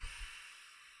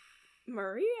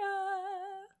 Maria.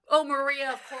 Oh,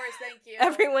 Maria, of course, thank you.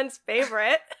 Everyone's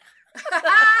favorite.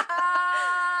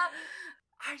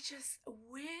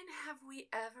 When have we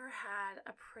ever had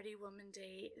a Pretty Woman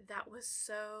date that was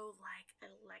so, like,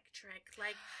 electric?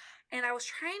 Like, and I was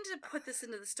trying to put this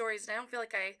into the stories, and I don't feel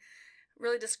like I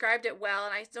really described it well,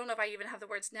 and I don't know if I even have the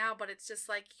words now, but it's just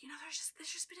like, you know, there's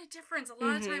just been a difference. A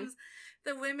lot of times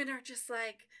the women are just,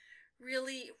 like,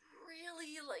 really,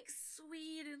 really, like,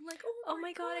 sweet and, like, oh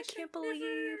my God, I can't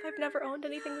believe I've never owned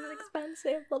anything that's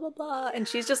expensive, blah, blah, blah. And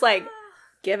she's just like,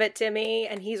 give it to me,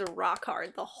 and he's rock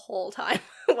hard the whole time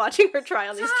watching her try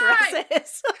on these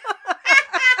dresses.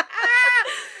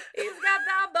 He's got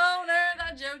that boner,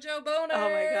 that JoJo boner. Oh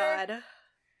my God.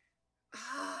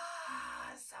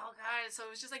 So good. So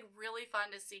it was just, like, really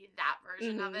fun to see that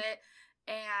version of it,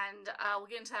 and we'll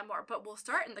get into that more, but we'll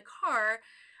start in the car.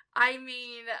 I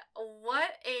mean,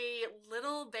 what a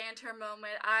little banter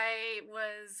moment. I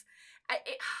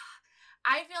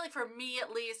feel like, for me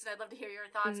at least, and I'd love to hear your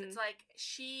thoughts, it's like,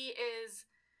 she is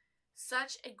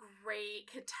such a great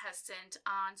contestant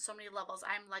on so many levels.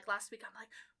 I'm like, last week I'm like,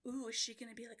 ooh, is she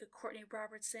gonna be like a Courtney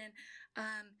Robertson,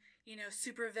 you know,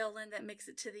 super villain that makes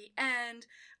it to the end?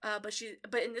 But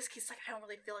in this case, like, I don't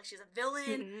really feel like she's a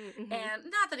villain,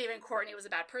 and not that even Courtney was a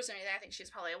bad person or anything. I think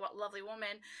she's probably a lovely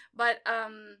woman, but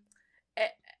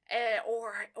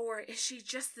or is she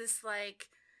just this, like,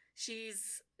 she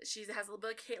has a little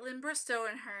bit of Caitlin Bristow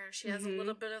in her. She has a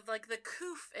little bit of, like, the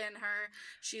coof in her.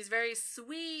 She's very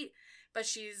sweet, but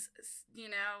she's, you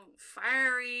know,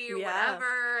 fiery or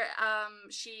whatever.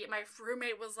 My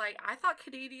roommate was like, I thought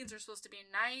Canadians are supposed to be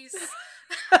nice.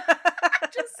 And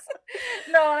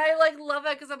I, like, love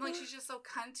that, because I'm like, she's just so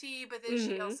cunty, but then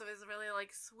she also is really,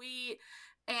 like, sweet,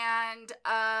 and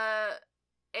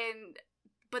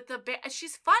but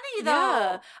she's funny, though.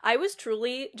 Yeah, I was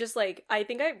truly just, like, I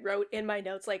think I wrote in my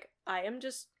notes, like, I am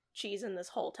just cheesing this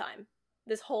whole time.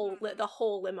 The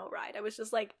whole limo ride. I was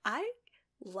just like, I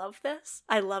love this.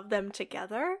 I love them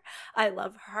together. I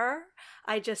love her.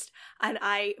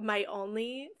 My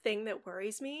only thing that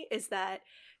worries me is that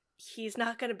he's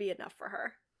not going to be enough for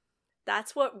her.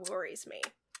 That's what worries me.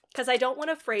 Because I don't want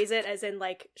to phrase it as in,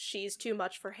 like, she's too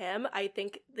much for him. I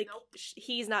think, like,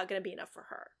 he's not going to be enough for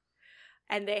her.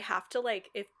 And they have to, like,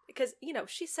 because, you know,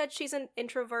 she said she's an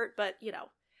introvert, but, you know,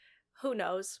 who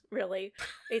knows, really?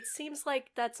 It seems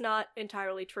like that's not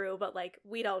entirely true, but, like,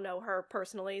 we don't know her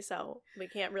personally, so we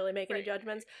can't really make any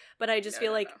judgments. But I just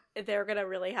feel like they're gonna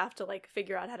really have to, like,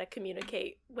 figure out how to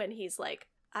communicate when he's like,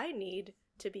 I need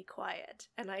to be quiet,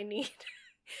 and I need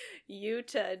you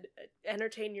to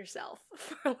entertain yourself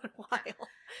for a little while.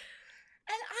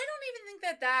 And I don't even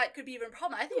think that could be even a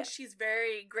problem. I think she's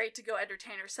very great to go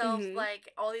entertain herself,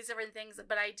 like, all these different things.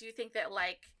 But I do think that,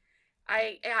 like,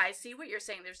 I see what you're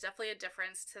saying. There's definitely a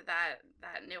difference to that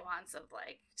nuance of,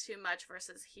 like, too much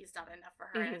versus he's not enough for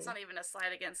her. And it's not even a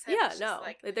slight against him. Yeah, no.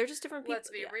 Like, they're just different people.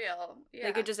 Let's be real. Yeah.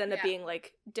 They could just end up being,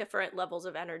 like, different levels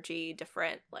of energy,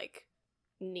 different, like,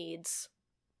 needs.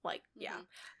 Like,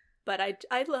 But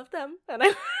I love them. And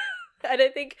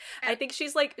I think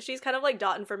she's kind of like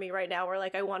Dotun for me right now, where,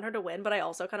 like, I want her to win, but I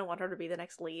also kind of want her to be the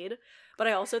next lead. But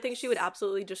I also think she would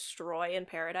absolutely destroy in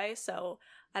Paradise. So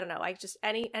I don't know. I just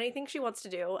anything she wants to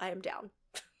do, I am down.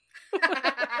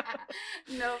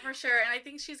 No, for sure. And I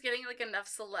think she's getting, like, enough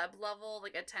celeb level,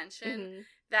 like, attention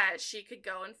that she could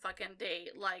go and fucking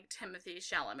date, like, Timothée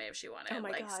Chalamet if she wanted. Oh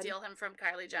my God. Steal him from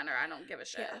Kylie Jenner. I don't give a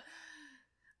shit. Yeah.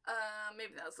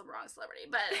 Maybe that was the wrong celebrity,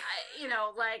 but you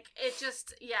know, like, it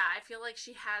just, I feel like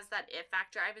she has that it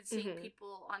factor. I've been seeing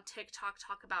people on TikTok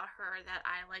talk about her that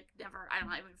I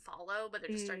don't even follow, but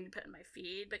they're just starting to put in my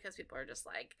feed because people are just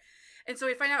like, and so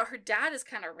we find out her dad is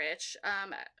kind of rich,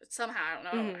 somehow,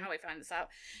 I don't know how we find this out,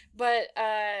 but,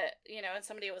 you know, and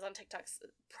somebody was on TikTok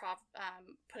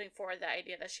putting forward the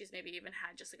idea that she's maybe even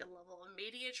had just, like, a level of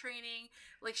media training.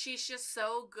 Like, she's just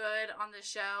so good on the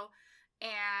show.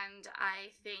 and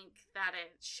I think that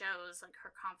it shows like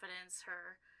her confidence,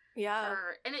 yeah,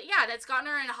 and it's gotten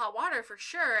her in hot water for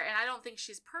sure. And I don't think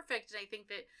she's perfect. And I think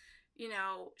that, you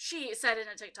know, she said in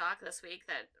a TikTok this week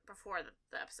that before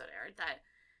the episode aired that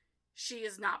she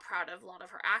is not proud of a lot of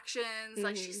her actions.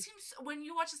 Like, she seems, when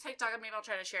you watch this TikTok, maybe I'll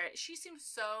try to share it, she seems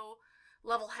so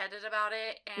level-headed about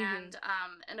it, and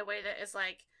in a way that is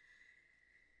like,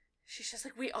 she's just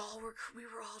like, we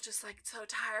were all just like so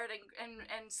tired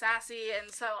and sassy,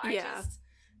 and so I just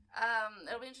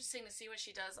it'll be interesting to see what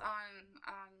she does on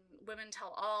Women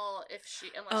Tell All,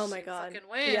 unless she fucking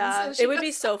wins. Yeah, it would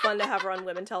be so fun to have her on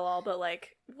Women Tell All, but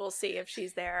like, we'll see if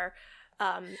she's there.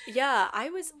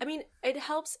 It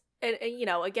helps, and you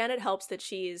know, again, it helps that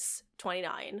she's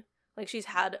 29. Like, she's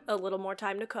had a little more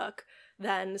time to cook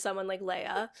than someone like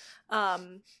Leia.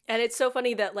 And it's so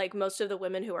funny that like most of the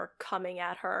women who are coming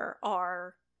at her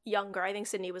are younger. I think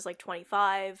Sydney was like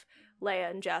 25. Leia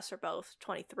and Jess are both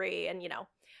 23. And, you know,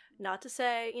 not to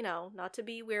say, you know, not to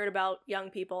be weird about young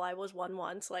people. I was one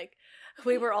once. Like,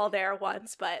 we were all there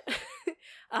once. But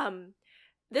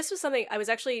this was something I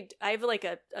have like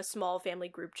a small family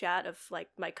group chat of like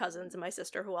my cousins and my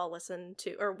sister who all listen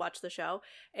to or watch the show.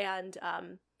 And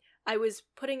I was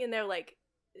putting in there, like,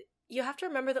 you have to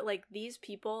remember that, like, these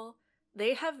people,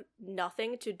 they have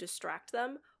nothing to distract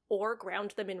them or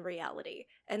ground them in reality.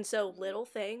 And so little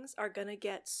things are gonna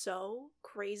get so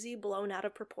crazy blown out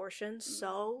of proportion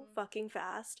so fucking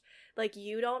fast. Like,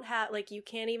 you don't have, like, you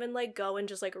can't even, like, go and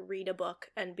just, like, read a book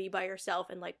and be by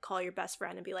yourself and, like, call your best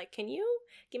friend and be like, can you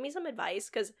give me some advice?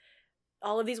 Because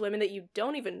all of these women that you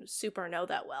don't even super know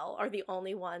that well are the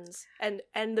only ones, and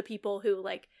the people who,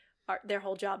 like, their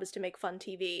whole job is to make fun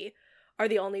TV are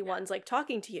the only ones like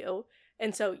talking to you.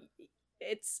 And so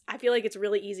I feel like it's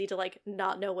really easy to like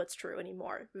not know what's true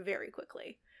anymore very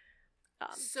quickly.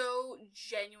 So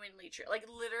genuinely true. Like,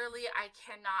 literally, I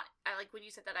like, when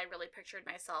you said that, I really pictured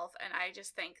myself, and I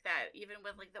just think that even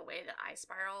with like the way that I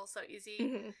spiral so easy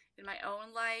in my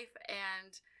own life,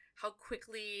 and how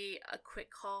quickly a quick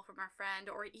call from our friend,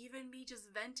 or even me just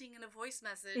venting in a voice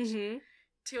message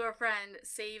to a friend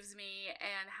saves me,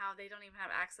 and how they don't even have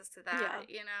access to that.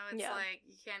 You know, it's like,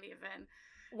 you can't even.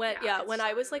 When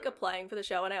I was like applying for the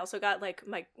show, and I also got like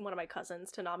one of my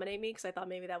cousins to nominate me because I thought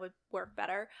maybe that would work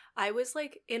better, I was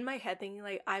like in my head thinking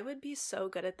like, I would be so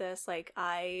good at this. Like,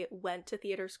 I went to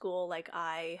theater school, like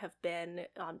I have been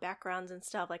on backgrounds and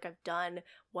stuff, like I've done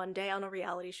one day on a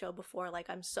reality show before, like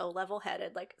I'm so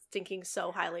level-headed, like thinking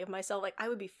so highly of myself, like I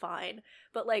would be fine.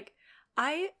 But like,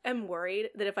 I am worried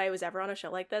that if I was ever on a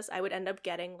show like this, I would end up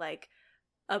getting like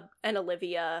an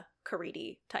Olivia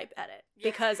Caridi type edit,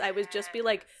 because I would just be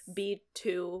like, be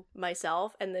to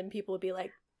myself, and then people would be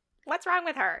like, what's wrong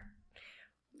with her?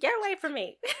 Get away from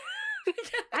me.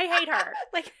 I hate her.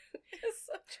 Like, it's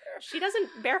so true. She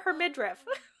doesn't bear her midriff.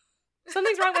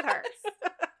 Something's wrong with her.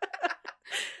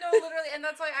 No, literally, and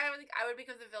that's why I would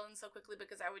become the villain so quickly,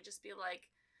 because I would just be like,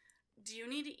 do you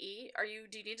need to eat?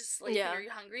 Do you need to sleep? Yeah. Are you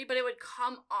hungry? But it would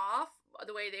come off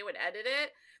the way they would edit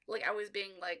it, like I was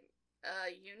being like,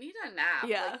 you need a nap.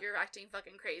 Yeah. Like, you're acting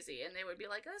fucking crazy. And they would be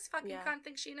like, this fucking cunt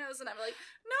thinks she knows. And I'm like,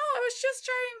 no, I was just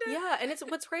trying to. Yeah, and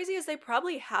what's crazy is they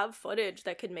probably have footage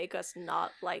that could make us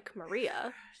not like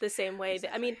Maria the same way.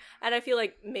 I mean, and I feel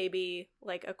like maybe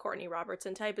like a Courtney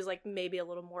Robertson type is like maybe a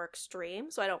little more extreme.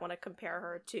 So I don't want to compare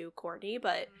her to Courtney,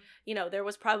 but you know, there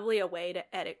was probably a way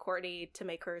to edit Courtney to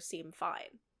make her seem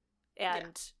fine.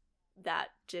 And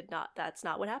that's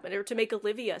not what happened. Or to make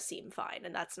Olivia seem fine,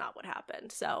 and that's not what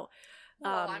happened. So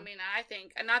well, I mean, I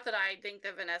think, and not that I think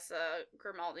that Vanessa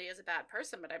Grimaldi is a bad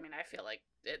person, but I mean, I feel like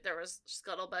there was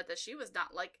scuttlebutt that she was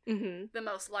not like the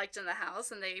most liked in the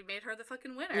house, and they made her the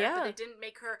fucking winner. Yeah. But they didn't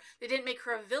make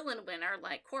her a villain winner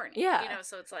like Courtney. Yeah. You know,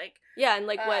 so it's like, yeah, and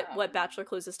like what Bachelor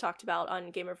Clues has talked about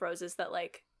on Game of Roses, that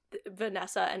like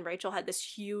Vanessa and Rachel had this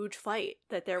huge fight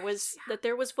that there was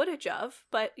footage of,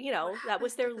 but you know, that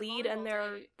was their lead and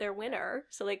their winner,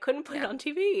 so they couldn't put it on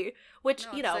TV, which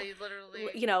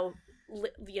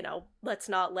let's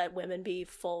not let women be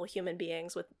full human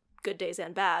beings with good days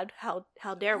and bad. How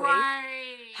dare we?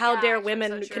 How dare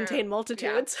women contain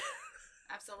multitudes?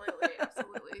 Yeah.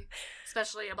 Absolutely.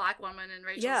 Especially a black woman in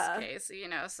Rachel's case, you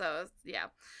know, so yeah.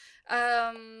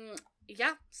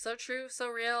 Yeah, so true, so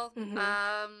real.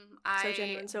 So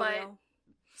genuine, so real.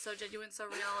 So genuine, so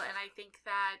real. And I think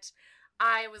that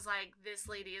I was like, this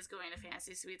lady is going to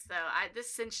Fantasy Suites, though. This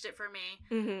cinched it for me.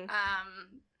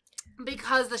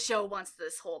 Because the show wants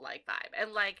this whole like vibe,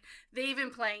 and like they've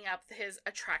been playing up his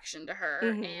attraction to her,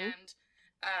 and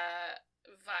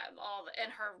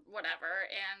and her whatever,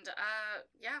 and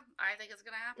yeah, I think it's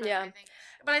gonna happen. Yeah,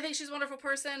 I think she's a wonderful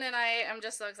person, and I am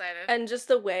just so excited. And just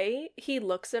the way he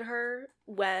looks at her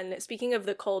when, speaking of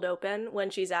the cold open, when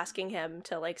she's asking him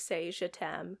to like say je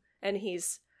t'aime, and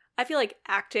he's, I feel like,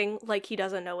 acting like he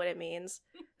doesn't know what it means.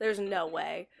 There's no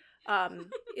way.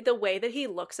 The way that he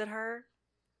looks at her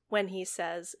when he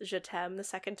says je t'aime the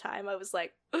second time, I was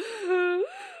like,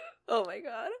 oh my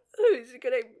god, who's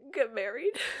gonna get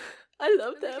married? I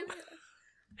love them.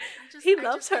 He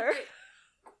loves her.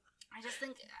 I just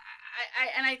think,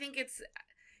 I think it's,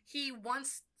 he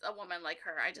wants a woman like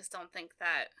her. I just don't think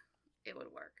that it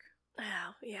would work.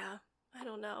 Oh, yeah. I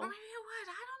don't know. Or maybe it would.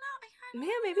 I don't know.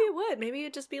 Yeah, maybe it would. Maybe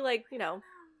it'd just be like, you know,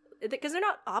 because they're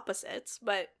not opposites,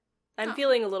 but I'm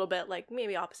feeling a little bit like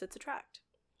maybe opposites attract.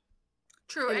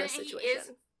 True, and he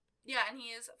is, and he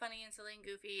is funny and silly and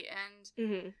goofy,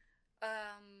 and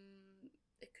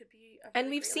it could be. And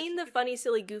we've seen the funny,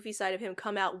 silly, goofy side of him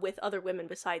come out with other women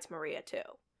besides Maria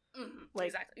too. Like,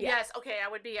 exactly. Yeah. Yes. Okay. I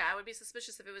would be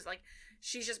suspicious if it was like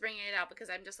she's just bringing it out because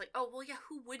I'm just like, oh well, yeah.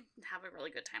 Who wouldn't have a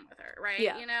really good time with her, right?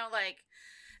 Yeah. You know, like.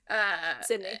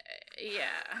 Sydney. Yeah.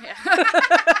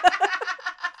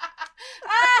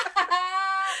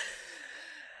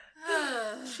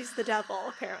 She's the devil,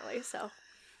 apparently, so.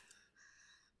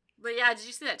 But yeah, did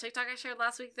you see that TikTok I shared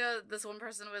last week, though? This one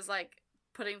person was, like,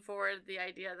 putting forward the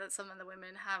idea that some of the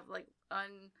women have, like,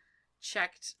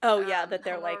 unchecked. Oh, yeah, that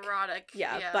they're, like,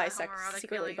 feelings.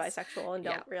 secretly bisexual and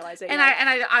don't realize it. And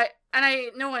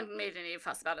I no one made any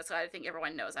fuss about it, so I think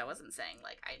everyone knows I wasn't saying,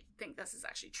 like, I think this is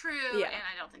actually true, and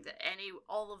I don't think that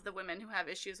all of the women who have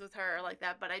issues with her are like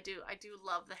that, but I do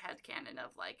love the headcanon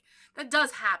of, like, that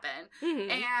does happen.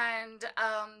 Mm-hmm. And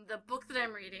the book that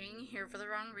I'm reading, Here for the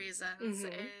Wrong Reasons,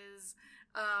 is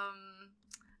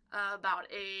about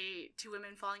two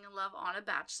women falling in love on a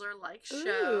Bachelor-like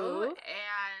show.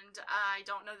 And I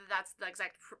don't know that that's the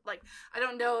exact, like, I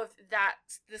don't know if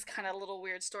that's this kind of little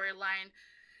weird storyline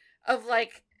of,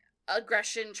 like,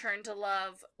 aggression turned to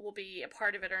love will be a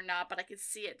part of it or not, but I could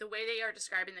see it the way they are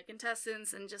describing the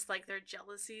contestants and just, like, their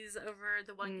jealousies over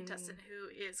the one contestant who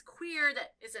is queer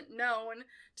that isn't known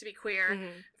to be queer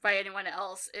by anyone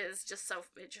else is just so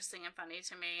interesting and funny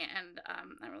to me, and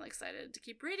I'm really excited to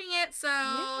keep reading it, so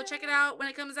check it out when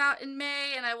it comes out in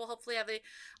May, and I will hopefully have the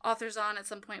authors on at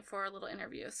some point for a little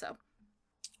interview, so.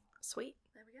 Sweet.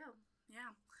 There we go.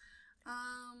 Yeah.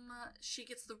 She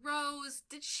gets the rose.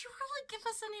 Did she really give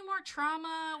us any more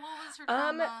trauma? What was her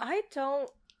trauma? I don't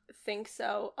think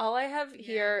so. All I have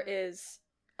here is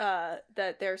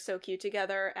that they're so cute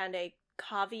together and a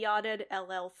caveated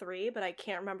LL3, but I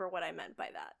can't remember what I meant by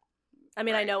that. I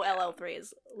mean, I know LL3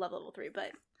 is level 3,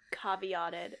 but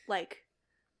caveated, like,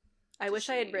 I wish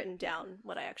I had written down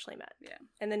what I actually meant. Yeah.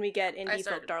 And then we get Indie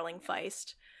Folk Darling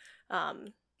Feist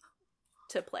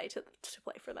to play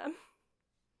for them.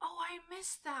 Oh, I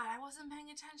missed that. I wasn't paying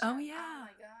attention. Oh, yeah. Oh,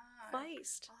 my God.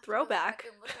 Feist. Throwback.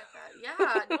 Look at that.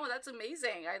 Yeah. No, that's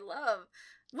amazing. I love.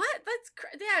 What? That's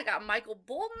crazy. Yeah, I got Michael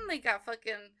Bolton. They got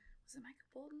fucking. Was it Michael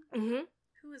Bolton? Mm-hmm.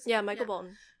 Who is Yeah, Michael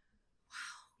Bolton.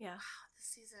 Wow. Yeah. Wow, this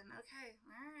season. Okay.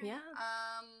 All right. Yeah.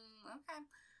 Okay.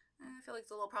 I feel like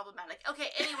it's a little problematic. Okay,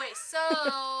 anyway, so.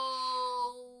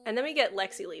 And then we get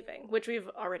Lexi leaving, which we've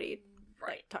already.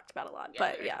 Like, talked about a lot,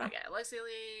 but yeah. Lexi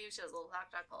leaves, she has a little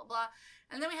talk, blah, blah, blah.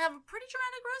 And then we have a pretty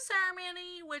dramatic rose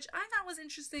ceremony, which I thought was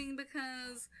interesting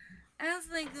because as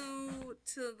they go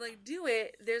to, like, do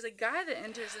it, there's a guy that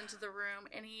enters into the room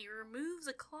and he removes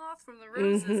a cloth from the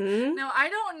roses. Mm-hmm. Now, I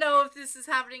don't know if this is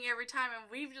happening every time and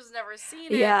we've just never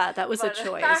seen it. Yeah, that was a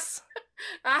choice.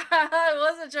 It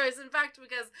was a choice, in fact,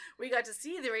 because we got to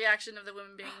see the reaction of the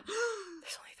women being,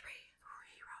 there's only three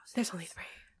roses. There's only 3.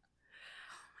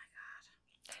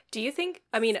 Do you think,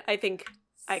 I mean, I think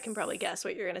I can probably guess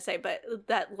what you're going to say, but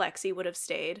that Lexi would have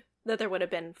stayed? That there would have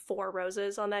been 4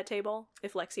 roses on that table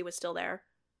if Lexi was still there?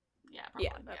 Yeah, probably.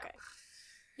 Yeah, okay.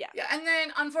 Yeah. Yeah, and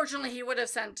then, unfortunately, he would have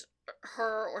sent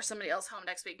her or somebody else home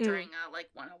next week during a, like,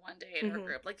 101 day in her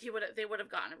group. Like, they would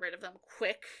have gotten rid of them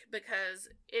quick because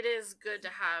it is good to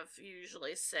have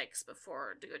usually 6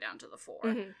 before to go down to the 4.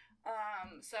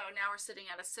 So now we're sitting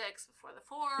at a 6 before the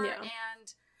 4,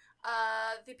 and...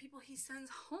 the people he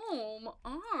sends home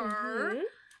are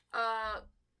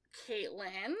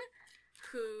Caitlin,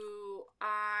 who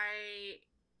I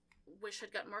wish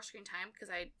had gotten more screen time because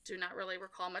I do not really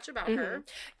recall much about her.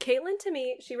 Caitlin, to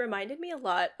me, she reminded me a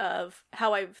lot of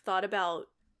how I've thought about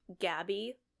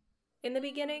Gabby in the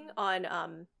beginning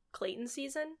on Clayton's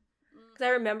season. Because I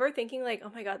remember thinking, like,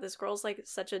 oh my god, this girl's, like,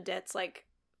 such a ditz, like,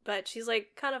 but she's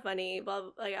like kind of funny, blah,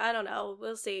 like I don't know,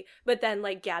 we'll see. But then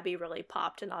like Gabby really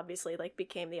popped and obviously like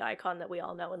became the icon that we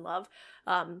all know and love.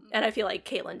 And I feel like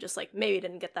Caitlyn just like maybe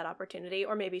didn't get that opportunity,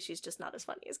 or maybe she's just not as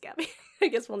funny as Gabby. I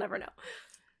guess we'll never know.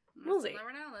 We'll see. We'll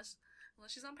never know unless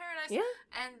she's on Paradise. Yeah.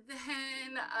 And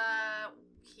then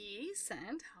he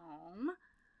sent home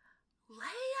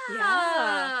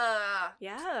Leia.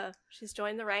 Yeah. She's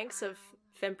joined the ranks of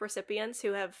FIMP recipients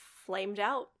who have flamed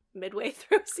out midway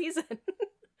through season.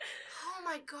 Oh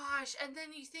my gosh. And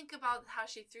then you think about how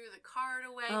she threw the card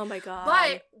away. Oh my god.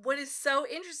 But what is so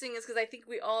interesting is, because I think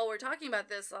we all were talking about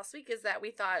this last week, is that we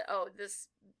thought, oh,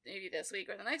 maybe this week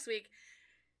or the next week,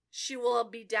 she will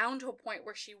be down to a point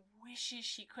where she wishes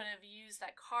she could have used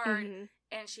that card,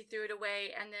 and she threw it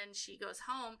away, and then she goes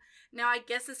home. Now, I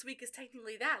guess this week is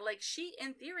technically that. Like, she,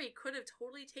 in theory, could have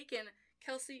totally taken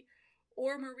Kelsey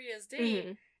or Maria's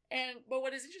date. But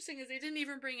what is interesting is they didn't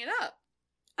even bring it up.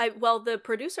 Well, the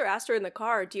producer asked her in the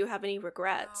car, do you have any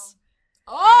regrets?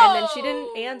 Oh! And then she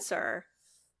didn't answer.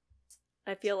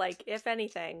 I feel like, if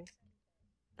anything,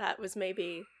 that was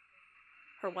maybe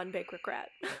her one big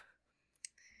regret.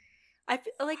 I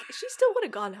feel like she still would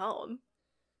have gone home.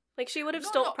 Like, she would have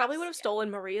probably would have stolen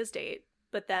Maria's date,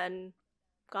 but then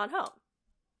gone home.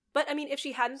 But, I mean, if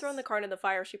she hadn't thrown the card in the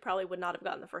fire, she probably would not have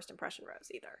gotten the first impression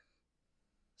rose either.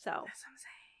 So. That's what I'm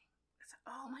saying.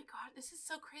 Oh my god, this is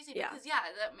so crazy. Because,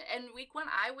 in week one,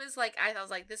 I was like,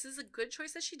 this is a good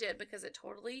choice that she did, because it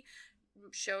totally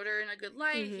showed her in a good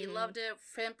light. He loved it,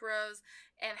 FIMP rose,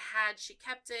 and had she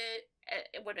kept it,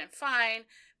 it would have been fine.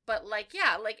 But, I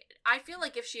feel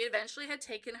like if she eventually had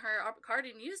taken her card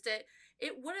and used it,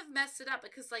 it would have messed it up,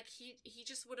 because, he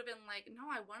just would have been like,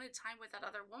 no, I wanted time with that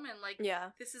other woman.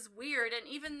 This is weird. And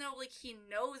even though, he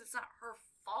knows it's not her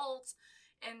fault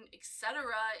and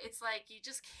etc., it's like, you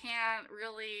just can't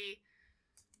really...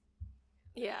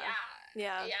 Yeah,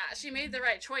 she made the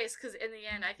right choice, because in the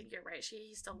end, I think you're right.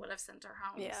 He still would have sent her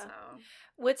home, so...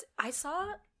 I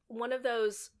saw one of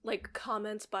those,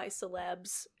 comments by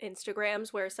celebs'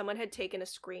 Instagrams where someone had taken a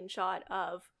screenshot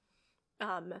of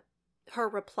her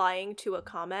replying to a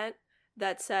comment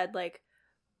that said,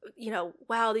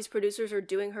 wow, these producers are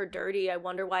doing her dirty. I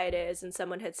wonder why it is. And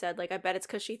someone had said, I bet it's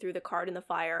because she threw the card in the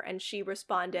fire. And she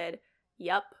responded,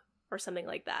 yep, or something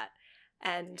like that.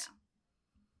 And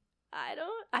I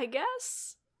don't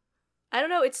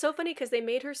know. It's so funny because they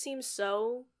made her seem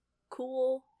so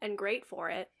cool and great for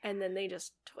it. And then they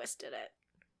just twisted it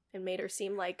and made her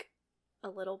seem like a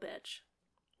little bitch.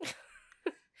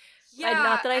 Yeah,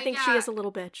 not that I think she is a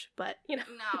little bitch, but No,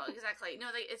 exactly. No,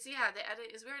 the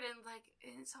edit is weird, and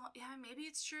it's all,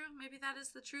 maybe it's true, maybe that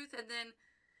is the truth,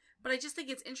 but I just think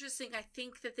it's interesting. I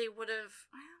think that they would have,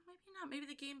 maybe not. Maybe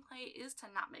the gameplay is to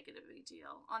not make it a big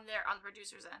deal on the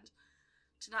producer's end,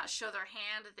 to not show their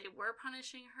hand that they were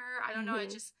punishing her. I don't know. It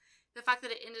just, the fact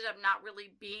that it ended up not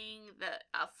really being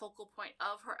a focal point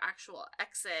of her actual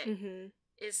exit.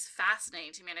 Is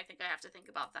fascinating to me, and I think I have to think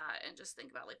about that and just think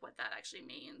about what that actually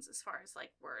means as far as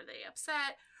were they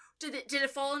upset? Did it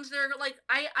fall into their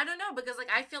I don't know, because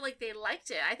I feel like they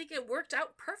liked it. I think it worked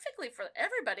out perfectly for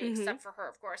everybody except for her,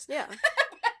 of course. Yeah.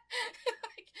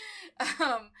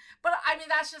 But I mean,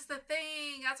 that's just the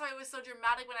thing. That's why it was so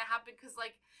dramatic when it happened, because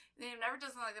they've never done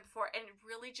something like that before, and it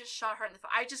really just shot her in the foot.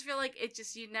 I just feel like it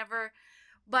just, you never.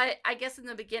 But I guess in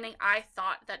the beginning, I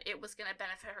thought that it was going to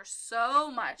benefit her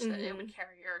so much that it would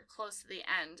carry her close to the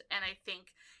end. And I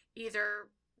think either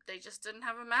they just didn't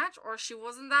have a match, or she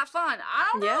wasn't that fun. I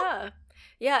don't know.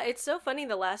 Yeah, it's so funny.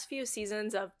 The last few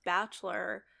seasons of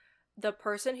Bachelor, the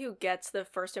person who gets the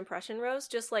first impression rose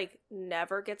just,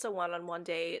 never gets a one-on-one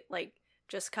date.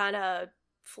 Just kind of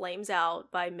flames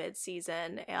out by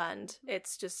mid-season. And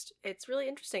it's really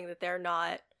interesting that they're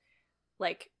not,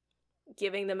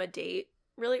 giving them a date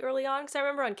really early on, because I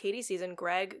remember on Katie's season,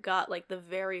 Greg got the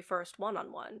very first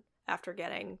one-on-one after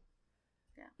getting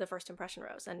the first impression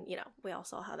rose, and we all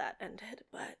saw how that ended,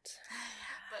 but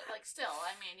still,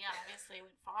 I mean, obviously he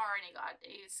went far and he got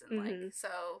dates, and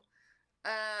so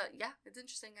it's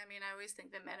interesting. I mean, I always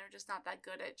think that men are just not that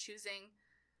good at choosing,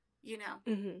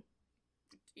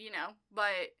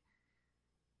 but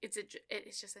it's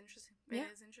just interesting. It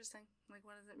is interesting.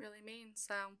 What does it really mean?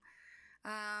 So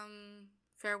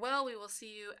farewell. We will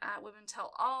see you at Women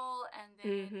Tell All, and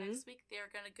then next week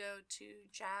they're gonna go to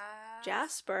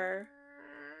Jasper.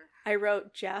 I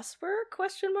wrote Jasper ?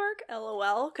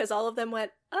 LOL, because all of them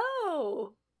went,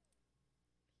 oh,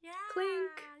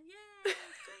 clink. Yay, clink.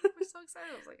 We're so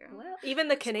excited. I was like, oh, well, even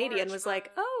the Canadian was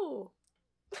like, oh,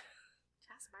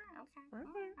 Jasper. Okay. All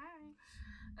right.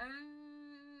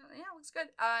 looks good.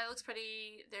 It looks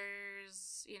pretty.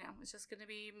 There's, it's just going to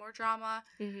be more drama.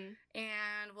 Mm-hmm.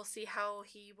 And we'll see how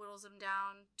he whittles them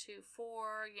down to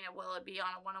 4. Will it be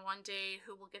on a one-on-one date?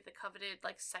 Who will get the coveted,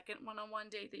 second one-on-one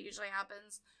date that usually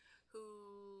happens?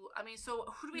 So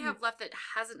who do we have left that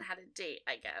hasn't had a date,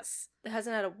 I guess? That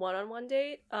hasn't had a one-on-one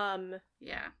date?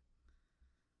 Yeah.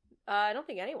 I don't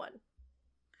think anyone.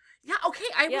 Yeah, okay,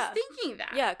 I was thinking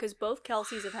that. Yeah, because both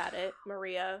Kelseys have had it.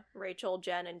 Maria, Rachel,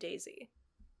 Jen, and Daisy.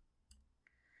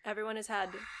 Everyone has had...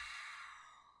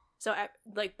 So,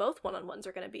 both one-on-ones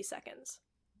are going to be seconds.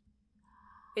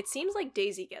 It seems like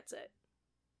Daisy gets it.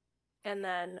 And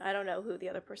then, I don't know who the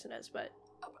other person is, but...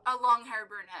 A long-haired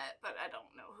brunette, but I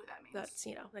don't know who that means. That's,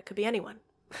 that could be anyone.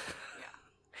 Yeah.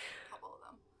 A couple of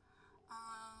them.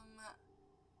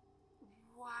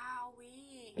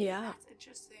 Wowee. Yeah. That's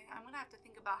interesting. I'm going to have to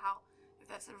think about if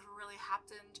that's ever really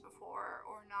happened before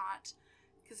or not.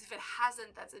 Because if it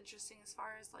hasn't, that's interesting as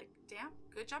far as, damn,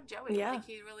 good job, Joey. Yeah.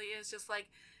 He really is just,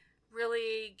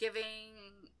 really giving...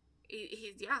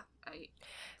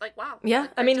 wow. Yeah,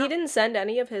 he didn't send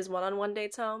any of his one-on-one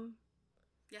dates home.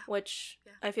 Yeah. Which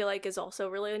I feel like is also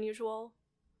really unusual.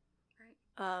 Right.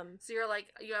 So you're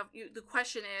the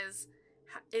question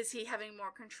is he having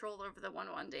more control over the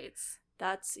one-on-one dates?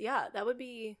 That's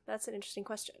an interesting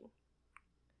question.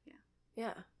 Yeah.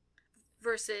 Yeah.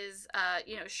 Versus,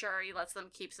 sure, he lets them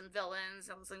keep some villains,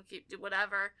 and lets them do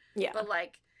whatever. Yeah. But,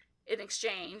 in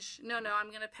exchange, no, I'm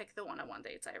going to pick the one-on-one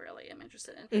dates I really am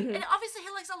interested in. Mm-hmm. And obviously he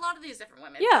likes a lot of these different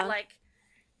women. Yeah. But,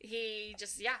 he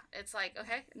just, it's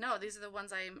okay, no, these are the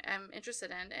ones I am interested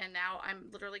in, and now I'm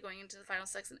literally going into the final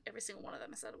 6, and every single one of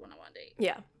them is at a one-on-one date.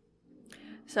 Yeah.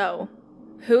 So,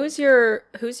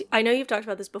 I know you've talked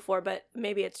about this before, but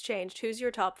maybe it's changed. Who's your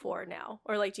top 4 now?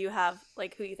 Or, do you have,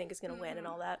 who you think is going to win and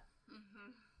all that?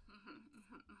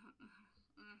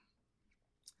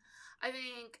 I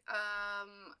think,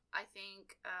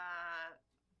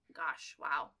 gosh,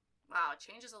 wow, it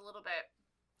changes a little bit.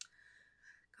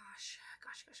 Gosh.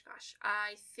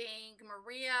 I think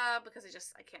Maria, because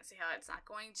I can't see how it's not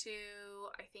going to.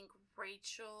 I think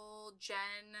Rachel,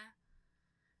 Jen,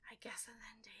 I guess, and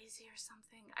then Daisy or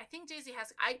something. I think Daisy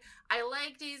has, I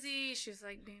like Daisy. She's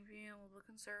maybe a little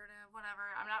conservative,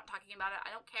 whatever. I'm not talking about it.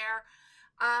 I don't care.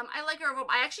 I like her.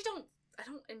 I actually don't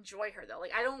enjoy her, though.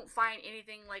 I don't find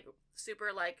anything,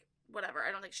 super, whatever.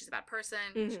 I don't think she's a bad person.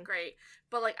 Mm-hmm. She's great.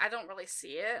 But, I don't really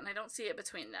see it, and I don't see it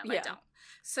between them. Yeah. I don't.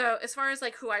 So, as far as,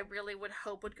 who I really would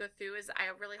hope would go through is I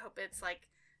really hope it's,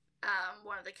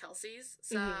 one of the Kelseys.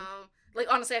 So,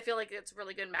 honestly, I feel like it's a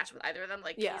really good match with either of them.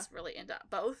 He's really into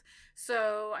both.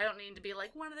 So, I don't need to be,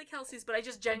 one of the Kelseys, but I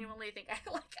just genuinely think I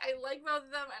like both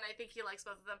of them, and I think he likes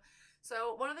both of them.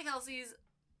 So, one of the Kelseys,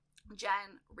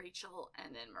 Jen, Rachel,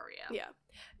 and then Maria.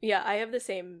 Yeah, I have the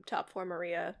same top 4: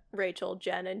 Maria, Rachel,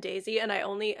 Jen, and Daisy, and I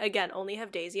only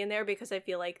have Daisy in there because I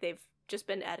feel like they've just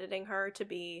been editing her to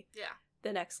be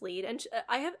the next lead, and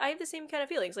I have the same kind of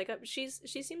feelings. She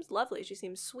seems lovely. She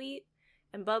seems sweet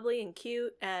and bubbly and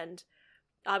cute, and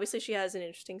obviously she has an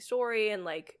interesting story and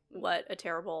what a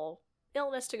terrible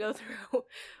illness to go through.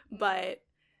 But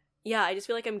yeah, I just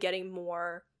feel like I'm getting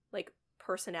more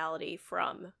personality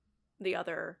from the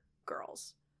other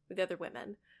girls, the other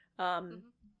women.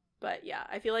 But yeah,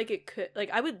 I feel like it could,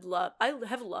 I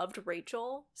have loved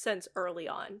Rachel since early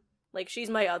on.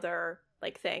 She's my other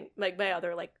thing, my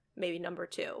other maybe number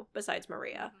 2 besides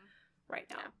Maria right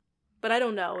now. But I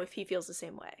don't know if he feels the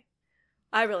same way.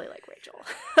 I really like Rachel.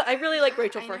 I really like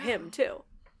Rachel for him too.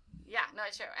 Yeah, no,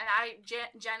 it's true. And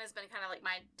Jen has been kind of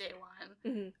my day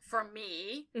one for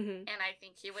me, and I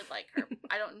think he would like her.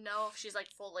 I don't know if she's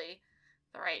fully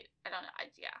right. I don't know.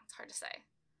 It's hard to say.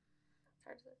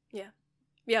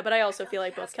 Yeah, but I also feel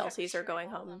like both Kelseys are going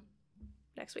home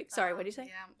next week. Sorry, what did you say?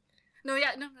 Yeah. No,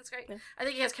 that's great. Yeah. I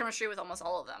think he has chemistry with almost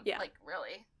all of them. Yeah.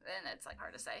 Really. And it's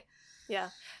hard to say. Yeah.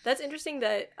 That's interesting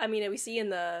that, we see in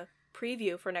the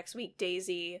preview for next week,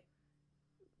 Daisy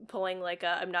pulling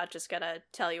I'm not just gonna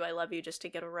tell you I love you just to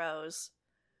get a rose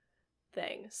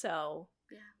thing. So,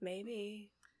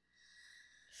 maybe.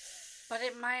 But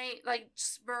it might,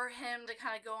 spur him to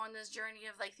kind of go on this journey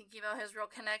of, thinking about his real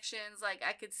connections.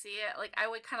 I could see it. I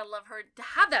would kind of love her to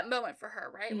have that moment for her,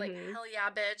 right? Hell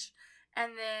yeah, bitch.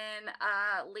 And then,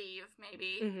 leave,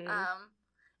 maybe.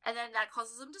 And then that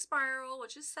causes him to spiral,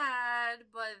 which is sad.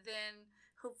 But then,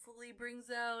 hopefully brings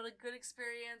out a good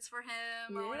experience for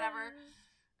him or whatever.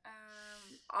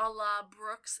 A la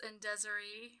Brooks and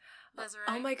Desiree.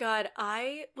 Oh my god,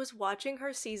 I was watching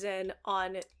her season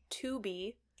on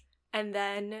Tubi. And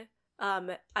then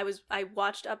I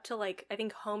watched up to I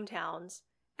think Hometowns,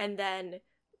 and then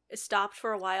stopped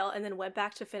for a while and then went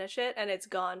back to finish it, and it's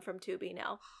gone from Tubi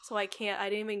now. So I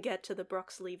didn't even get to the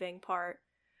Brooks leaving part.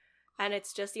 And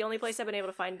it's just the only place I've been able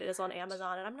to find it is on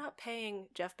Amazon, and I'm not paying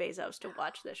Jeff Bezos to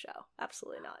watch this show.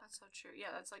 Absolutely not. That's so true. Yeah,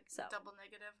 that's like double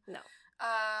negative. No.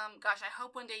 Gosh, I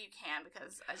hope one day you can,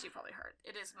 because as you probably heard,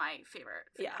 it is my favorite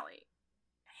finale,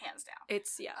 hands down.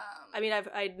 It's I mean,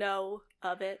 I know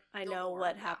of it. I know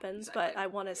what happens, exactly. But I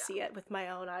want to see it with my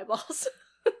own eyeballs.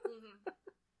 Mm-hmm.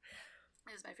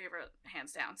 It is my favorite,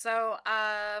 hands down. So,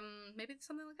 maybe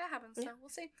something like that happens. So we'll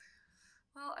see.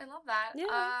 Well, I love that.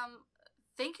 Yeah.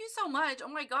 Thank you so much. Oh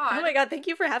my god. Thank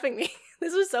you for having me.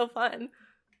 This was so fun.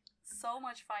 So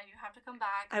much fun. You have to come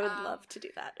back. I would love to do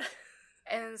that.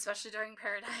 And especially during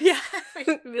Paradise. Yeah.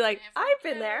 Be like, I've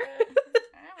been there.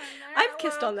 I've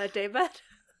kissed on that daybed.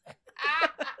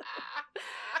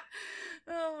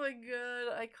 Oh my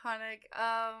god. Iconic.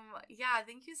 Yeah,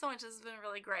 thank you so much. This has been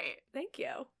really great. Thank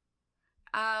you.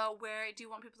 Where do you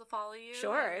want people to follow you?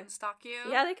 Sure. And stalk you?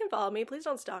 Yeah, they can follow me. Please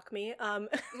don't stalk me.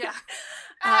 Yeah.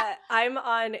 I'm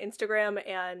on Instagram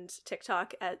and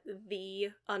TikTok at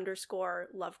 _Lovegrove.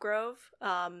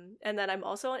 And then I'm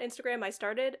also on Instagram. I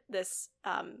started this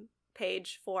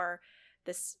page for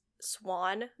this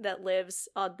swan that lives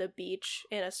on the beach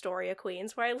in Astoria,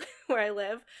 Queens, where I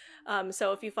live.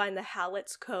 So if you find the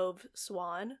Hallett's Cove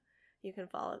swan, you can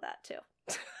follow that too.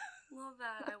 Love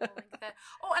that. I will link that.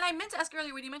 Oh, and I meant to ask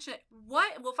earlier when you mentioned it.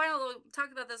 We'll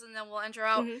talk about this and then we'll enter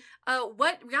out. Mm-hmm.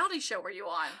 What reality show were you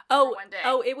on? Oh, one day?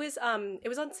 Oh, it was on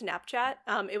Snapchat.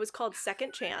 It was called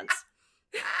Second Chance.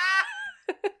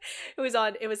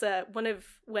 It was one of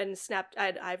when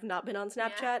I've not been on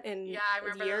Snapchat in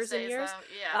years and years.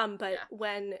 But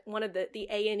when one of the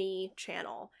A&E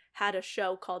channel had a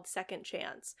show called Second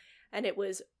Chance, and it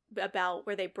was about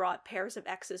where they brought pairs of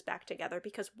exes back together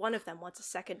because one of them wants a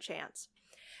second chance.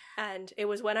 And it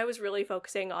was when I was really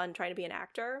focusing on trying to be an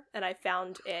actor, and I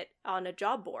found it on a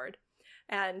job board.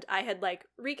 And I had like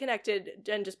reconnected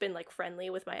and just been like friendly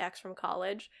with my ex from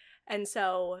college. And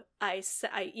so I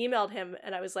emailed him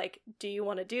and I was like, do you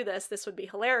want to do this? This would be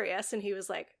hilarious. And he was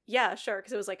like, yeah, sure.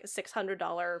 Because it was like a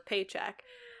 $600 paycheck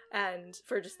and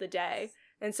for just the day.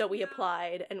 And so we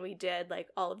applied and we did like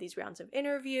all of these rounds of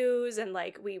interviews, and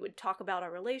like we would talk about our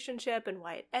relationship and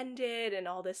why it ended and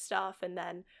all this stuff. And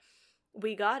then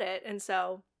we got it. And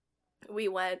so we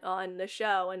went on the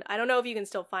show, and I don't know if you can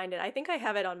still find it. I think I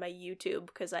have it on my YouTube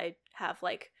because I have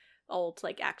like old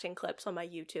like acting clips on my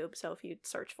YouTube. So if you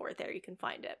search for it there, you can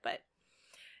find it. But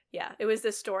yeah, it was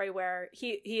this story where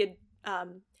he had,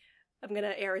 I'm going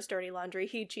to air his dirty laundry.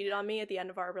 He cheated on me at the end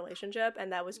of our relationship,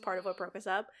 and that was part of what broke us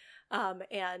up.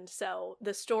 And so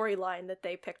the storyline that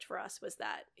they picked for us was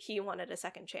that he wanted a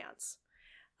second chance.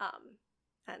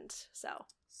 And so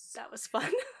that was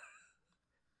fun.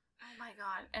 Oh my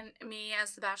god. And me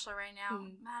as the Bachelor right now,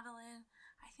 Madeline,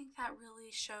 I think that really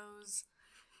shows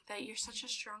that you're such a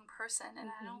strong person, and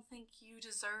I don't think you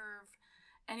deserve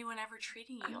anyone ever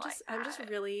treating you like that. I'm just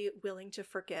really willing to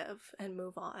forgive and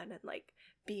move on and like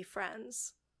be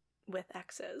friends with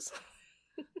exes.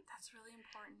 That's really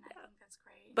important. Yeah. I think that's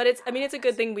great. But it's a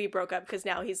good thing we broke up, because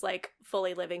now he's like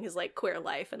fully living his like queer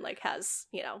life and like has,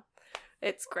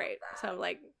 it's great. So I'm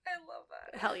like, I love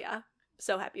that. Hell yeah.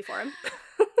 So happy for him.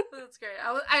 That's great.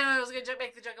 I was going to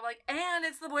make the joke of like, and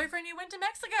it's the boyfriend you went to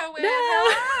Mexico with. No.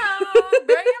 Hello.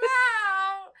 Bring him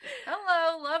out.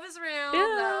 Hello. Love is real.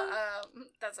 Yeah. No,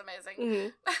 that's amazing. Mm-hmm.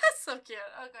 That's so cute.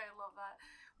 Okay, I love that.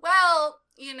 Well,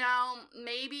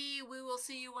 maybe we will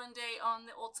see you one day on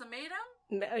the ultimatum.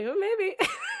 Maybe.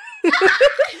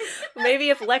 Maybe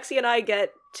if Lexi and I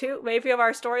maybe if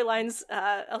our storylines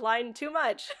align too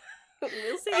much.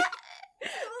 We'll see.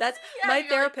 My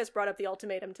therapist brought up the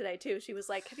ultimatum today too. She was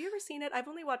like, have you ever seen it? I've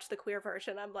only watched the queer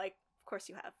version. I'm like, of course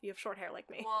you have. You have short hair like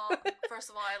me. Well, first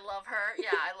of all, I love her.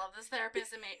 Yeah, I love this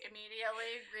therapist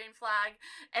immediately. Green flag.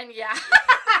 And yeah.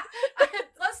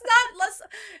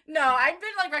 No, I've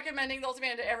been like recommending the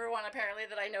ultimatum to everyone apparently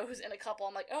that I know who's in a couple.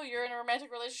 I'm like, oh, you're in a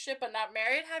romantic relationship but not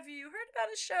married? Have you heard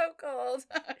about a show called?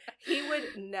 He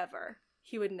would never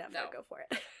go for it.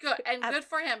 Good. And good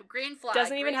for him. Green flag.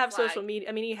 Doesn't even have social media.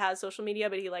 I mean, he has social media,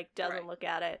 but he like doesn't look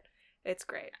at it. It's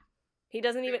great. He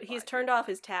doesn't even, he's turned off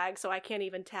his tag, so I can't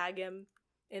even tag him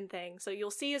in things. So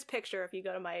you'll see his picture if you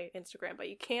go to my Instagram, but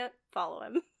you can't follow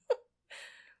him.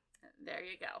 There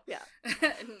you go. Yeah.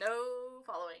 No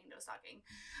following, no stalking.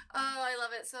 Oh, I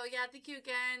love it. So yeah, thank you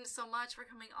again so much for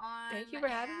coming on. Thank you for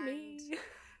having me.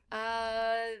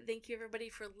 Thank you everybody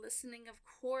for listening. Of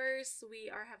course,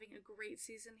 we are having a great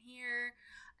season here,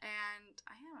 and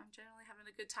I'm generally having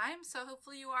a good time, so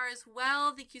hopefully you are as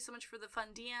well. Thank you so much for the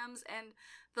fun DMs and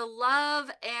the love,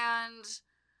 and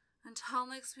Until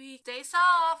next week, stay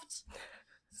soft.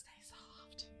 Stay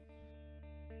soft.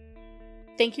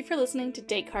 Thank you for listening to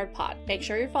Date Card Pod. Make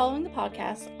sure you're following the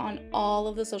podcast on all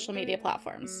of the social media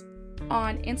platforms.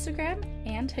 On Instagram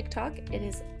and TikTok, it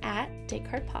is at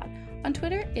DateCardPod. On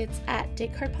Twitter, it's at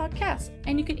DateCardPodcast.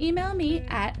 And you can email me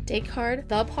at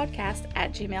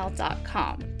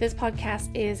datecardthepodcast@gmail.com. This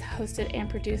podcast is hosted and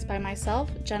produced by myself,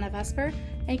 Jenna Vesper,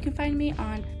 and you can find me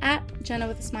on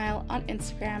 @JennaWithASmile on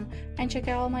Instagram and check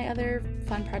out all my other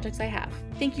fun projects I have.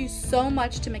 Thank you so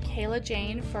much to Michaela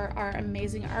Jane for our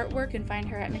amazing artwork, and find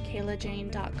her at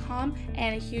michaelajane.com.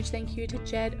 And a huge thank you to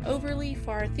Jed Overly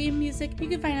for our theme music. You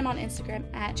can find him on Instagram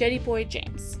at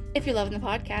JeddyBoyJames. If you're loving the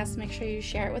podcast, make sure you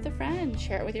share it with a friend,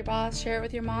 share it with your boss, share it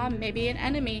with your mom, maybe an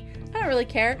enemy. I don't really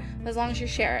care, as long as you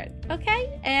share it,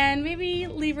 okay? And maybe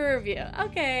leave a review.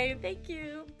 Okay, thank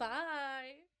you.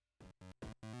 Bye.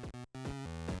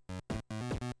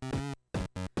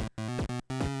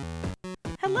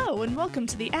 Hello and welcome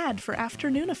to the ad for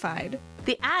Afternoonified.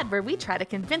 The ad where we try to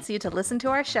convince you to listen to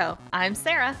our show. I'm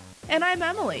Sarah. And I'm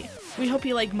Emily. We hope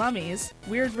you like mummies,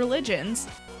 weird religions,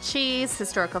 cheese,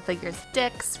 historical figures,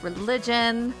 dicks,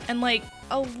 religion, and like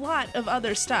a lot of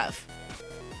other stuff.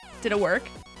 Did it work?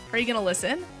 Are you gonna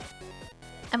listen?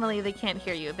 Emily, they can't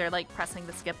hear you. They're like pressing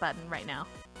the skip button right now.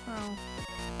 Oh.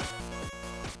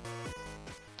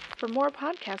 For more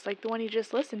podcasts like the one you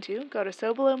just listened to, go to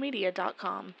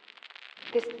SoBelowMedia.com.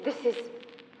 This is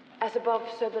as above,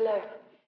 so below.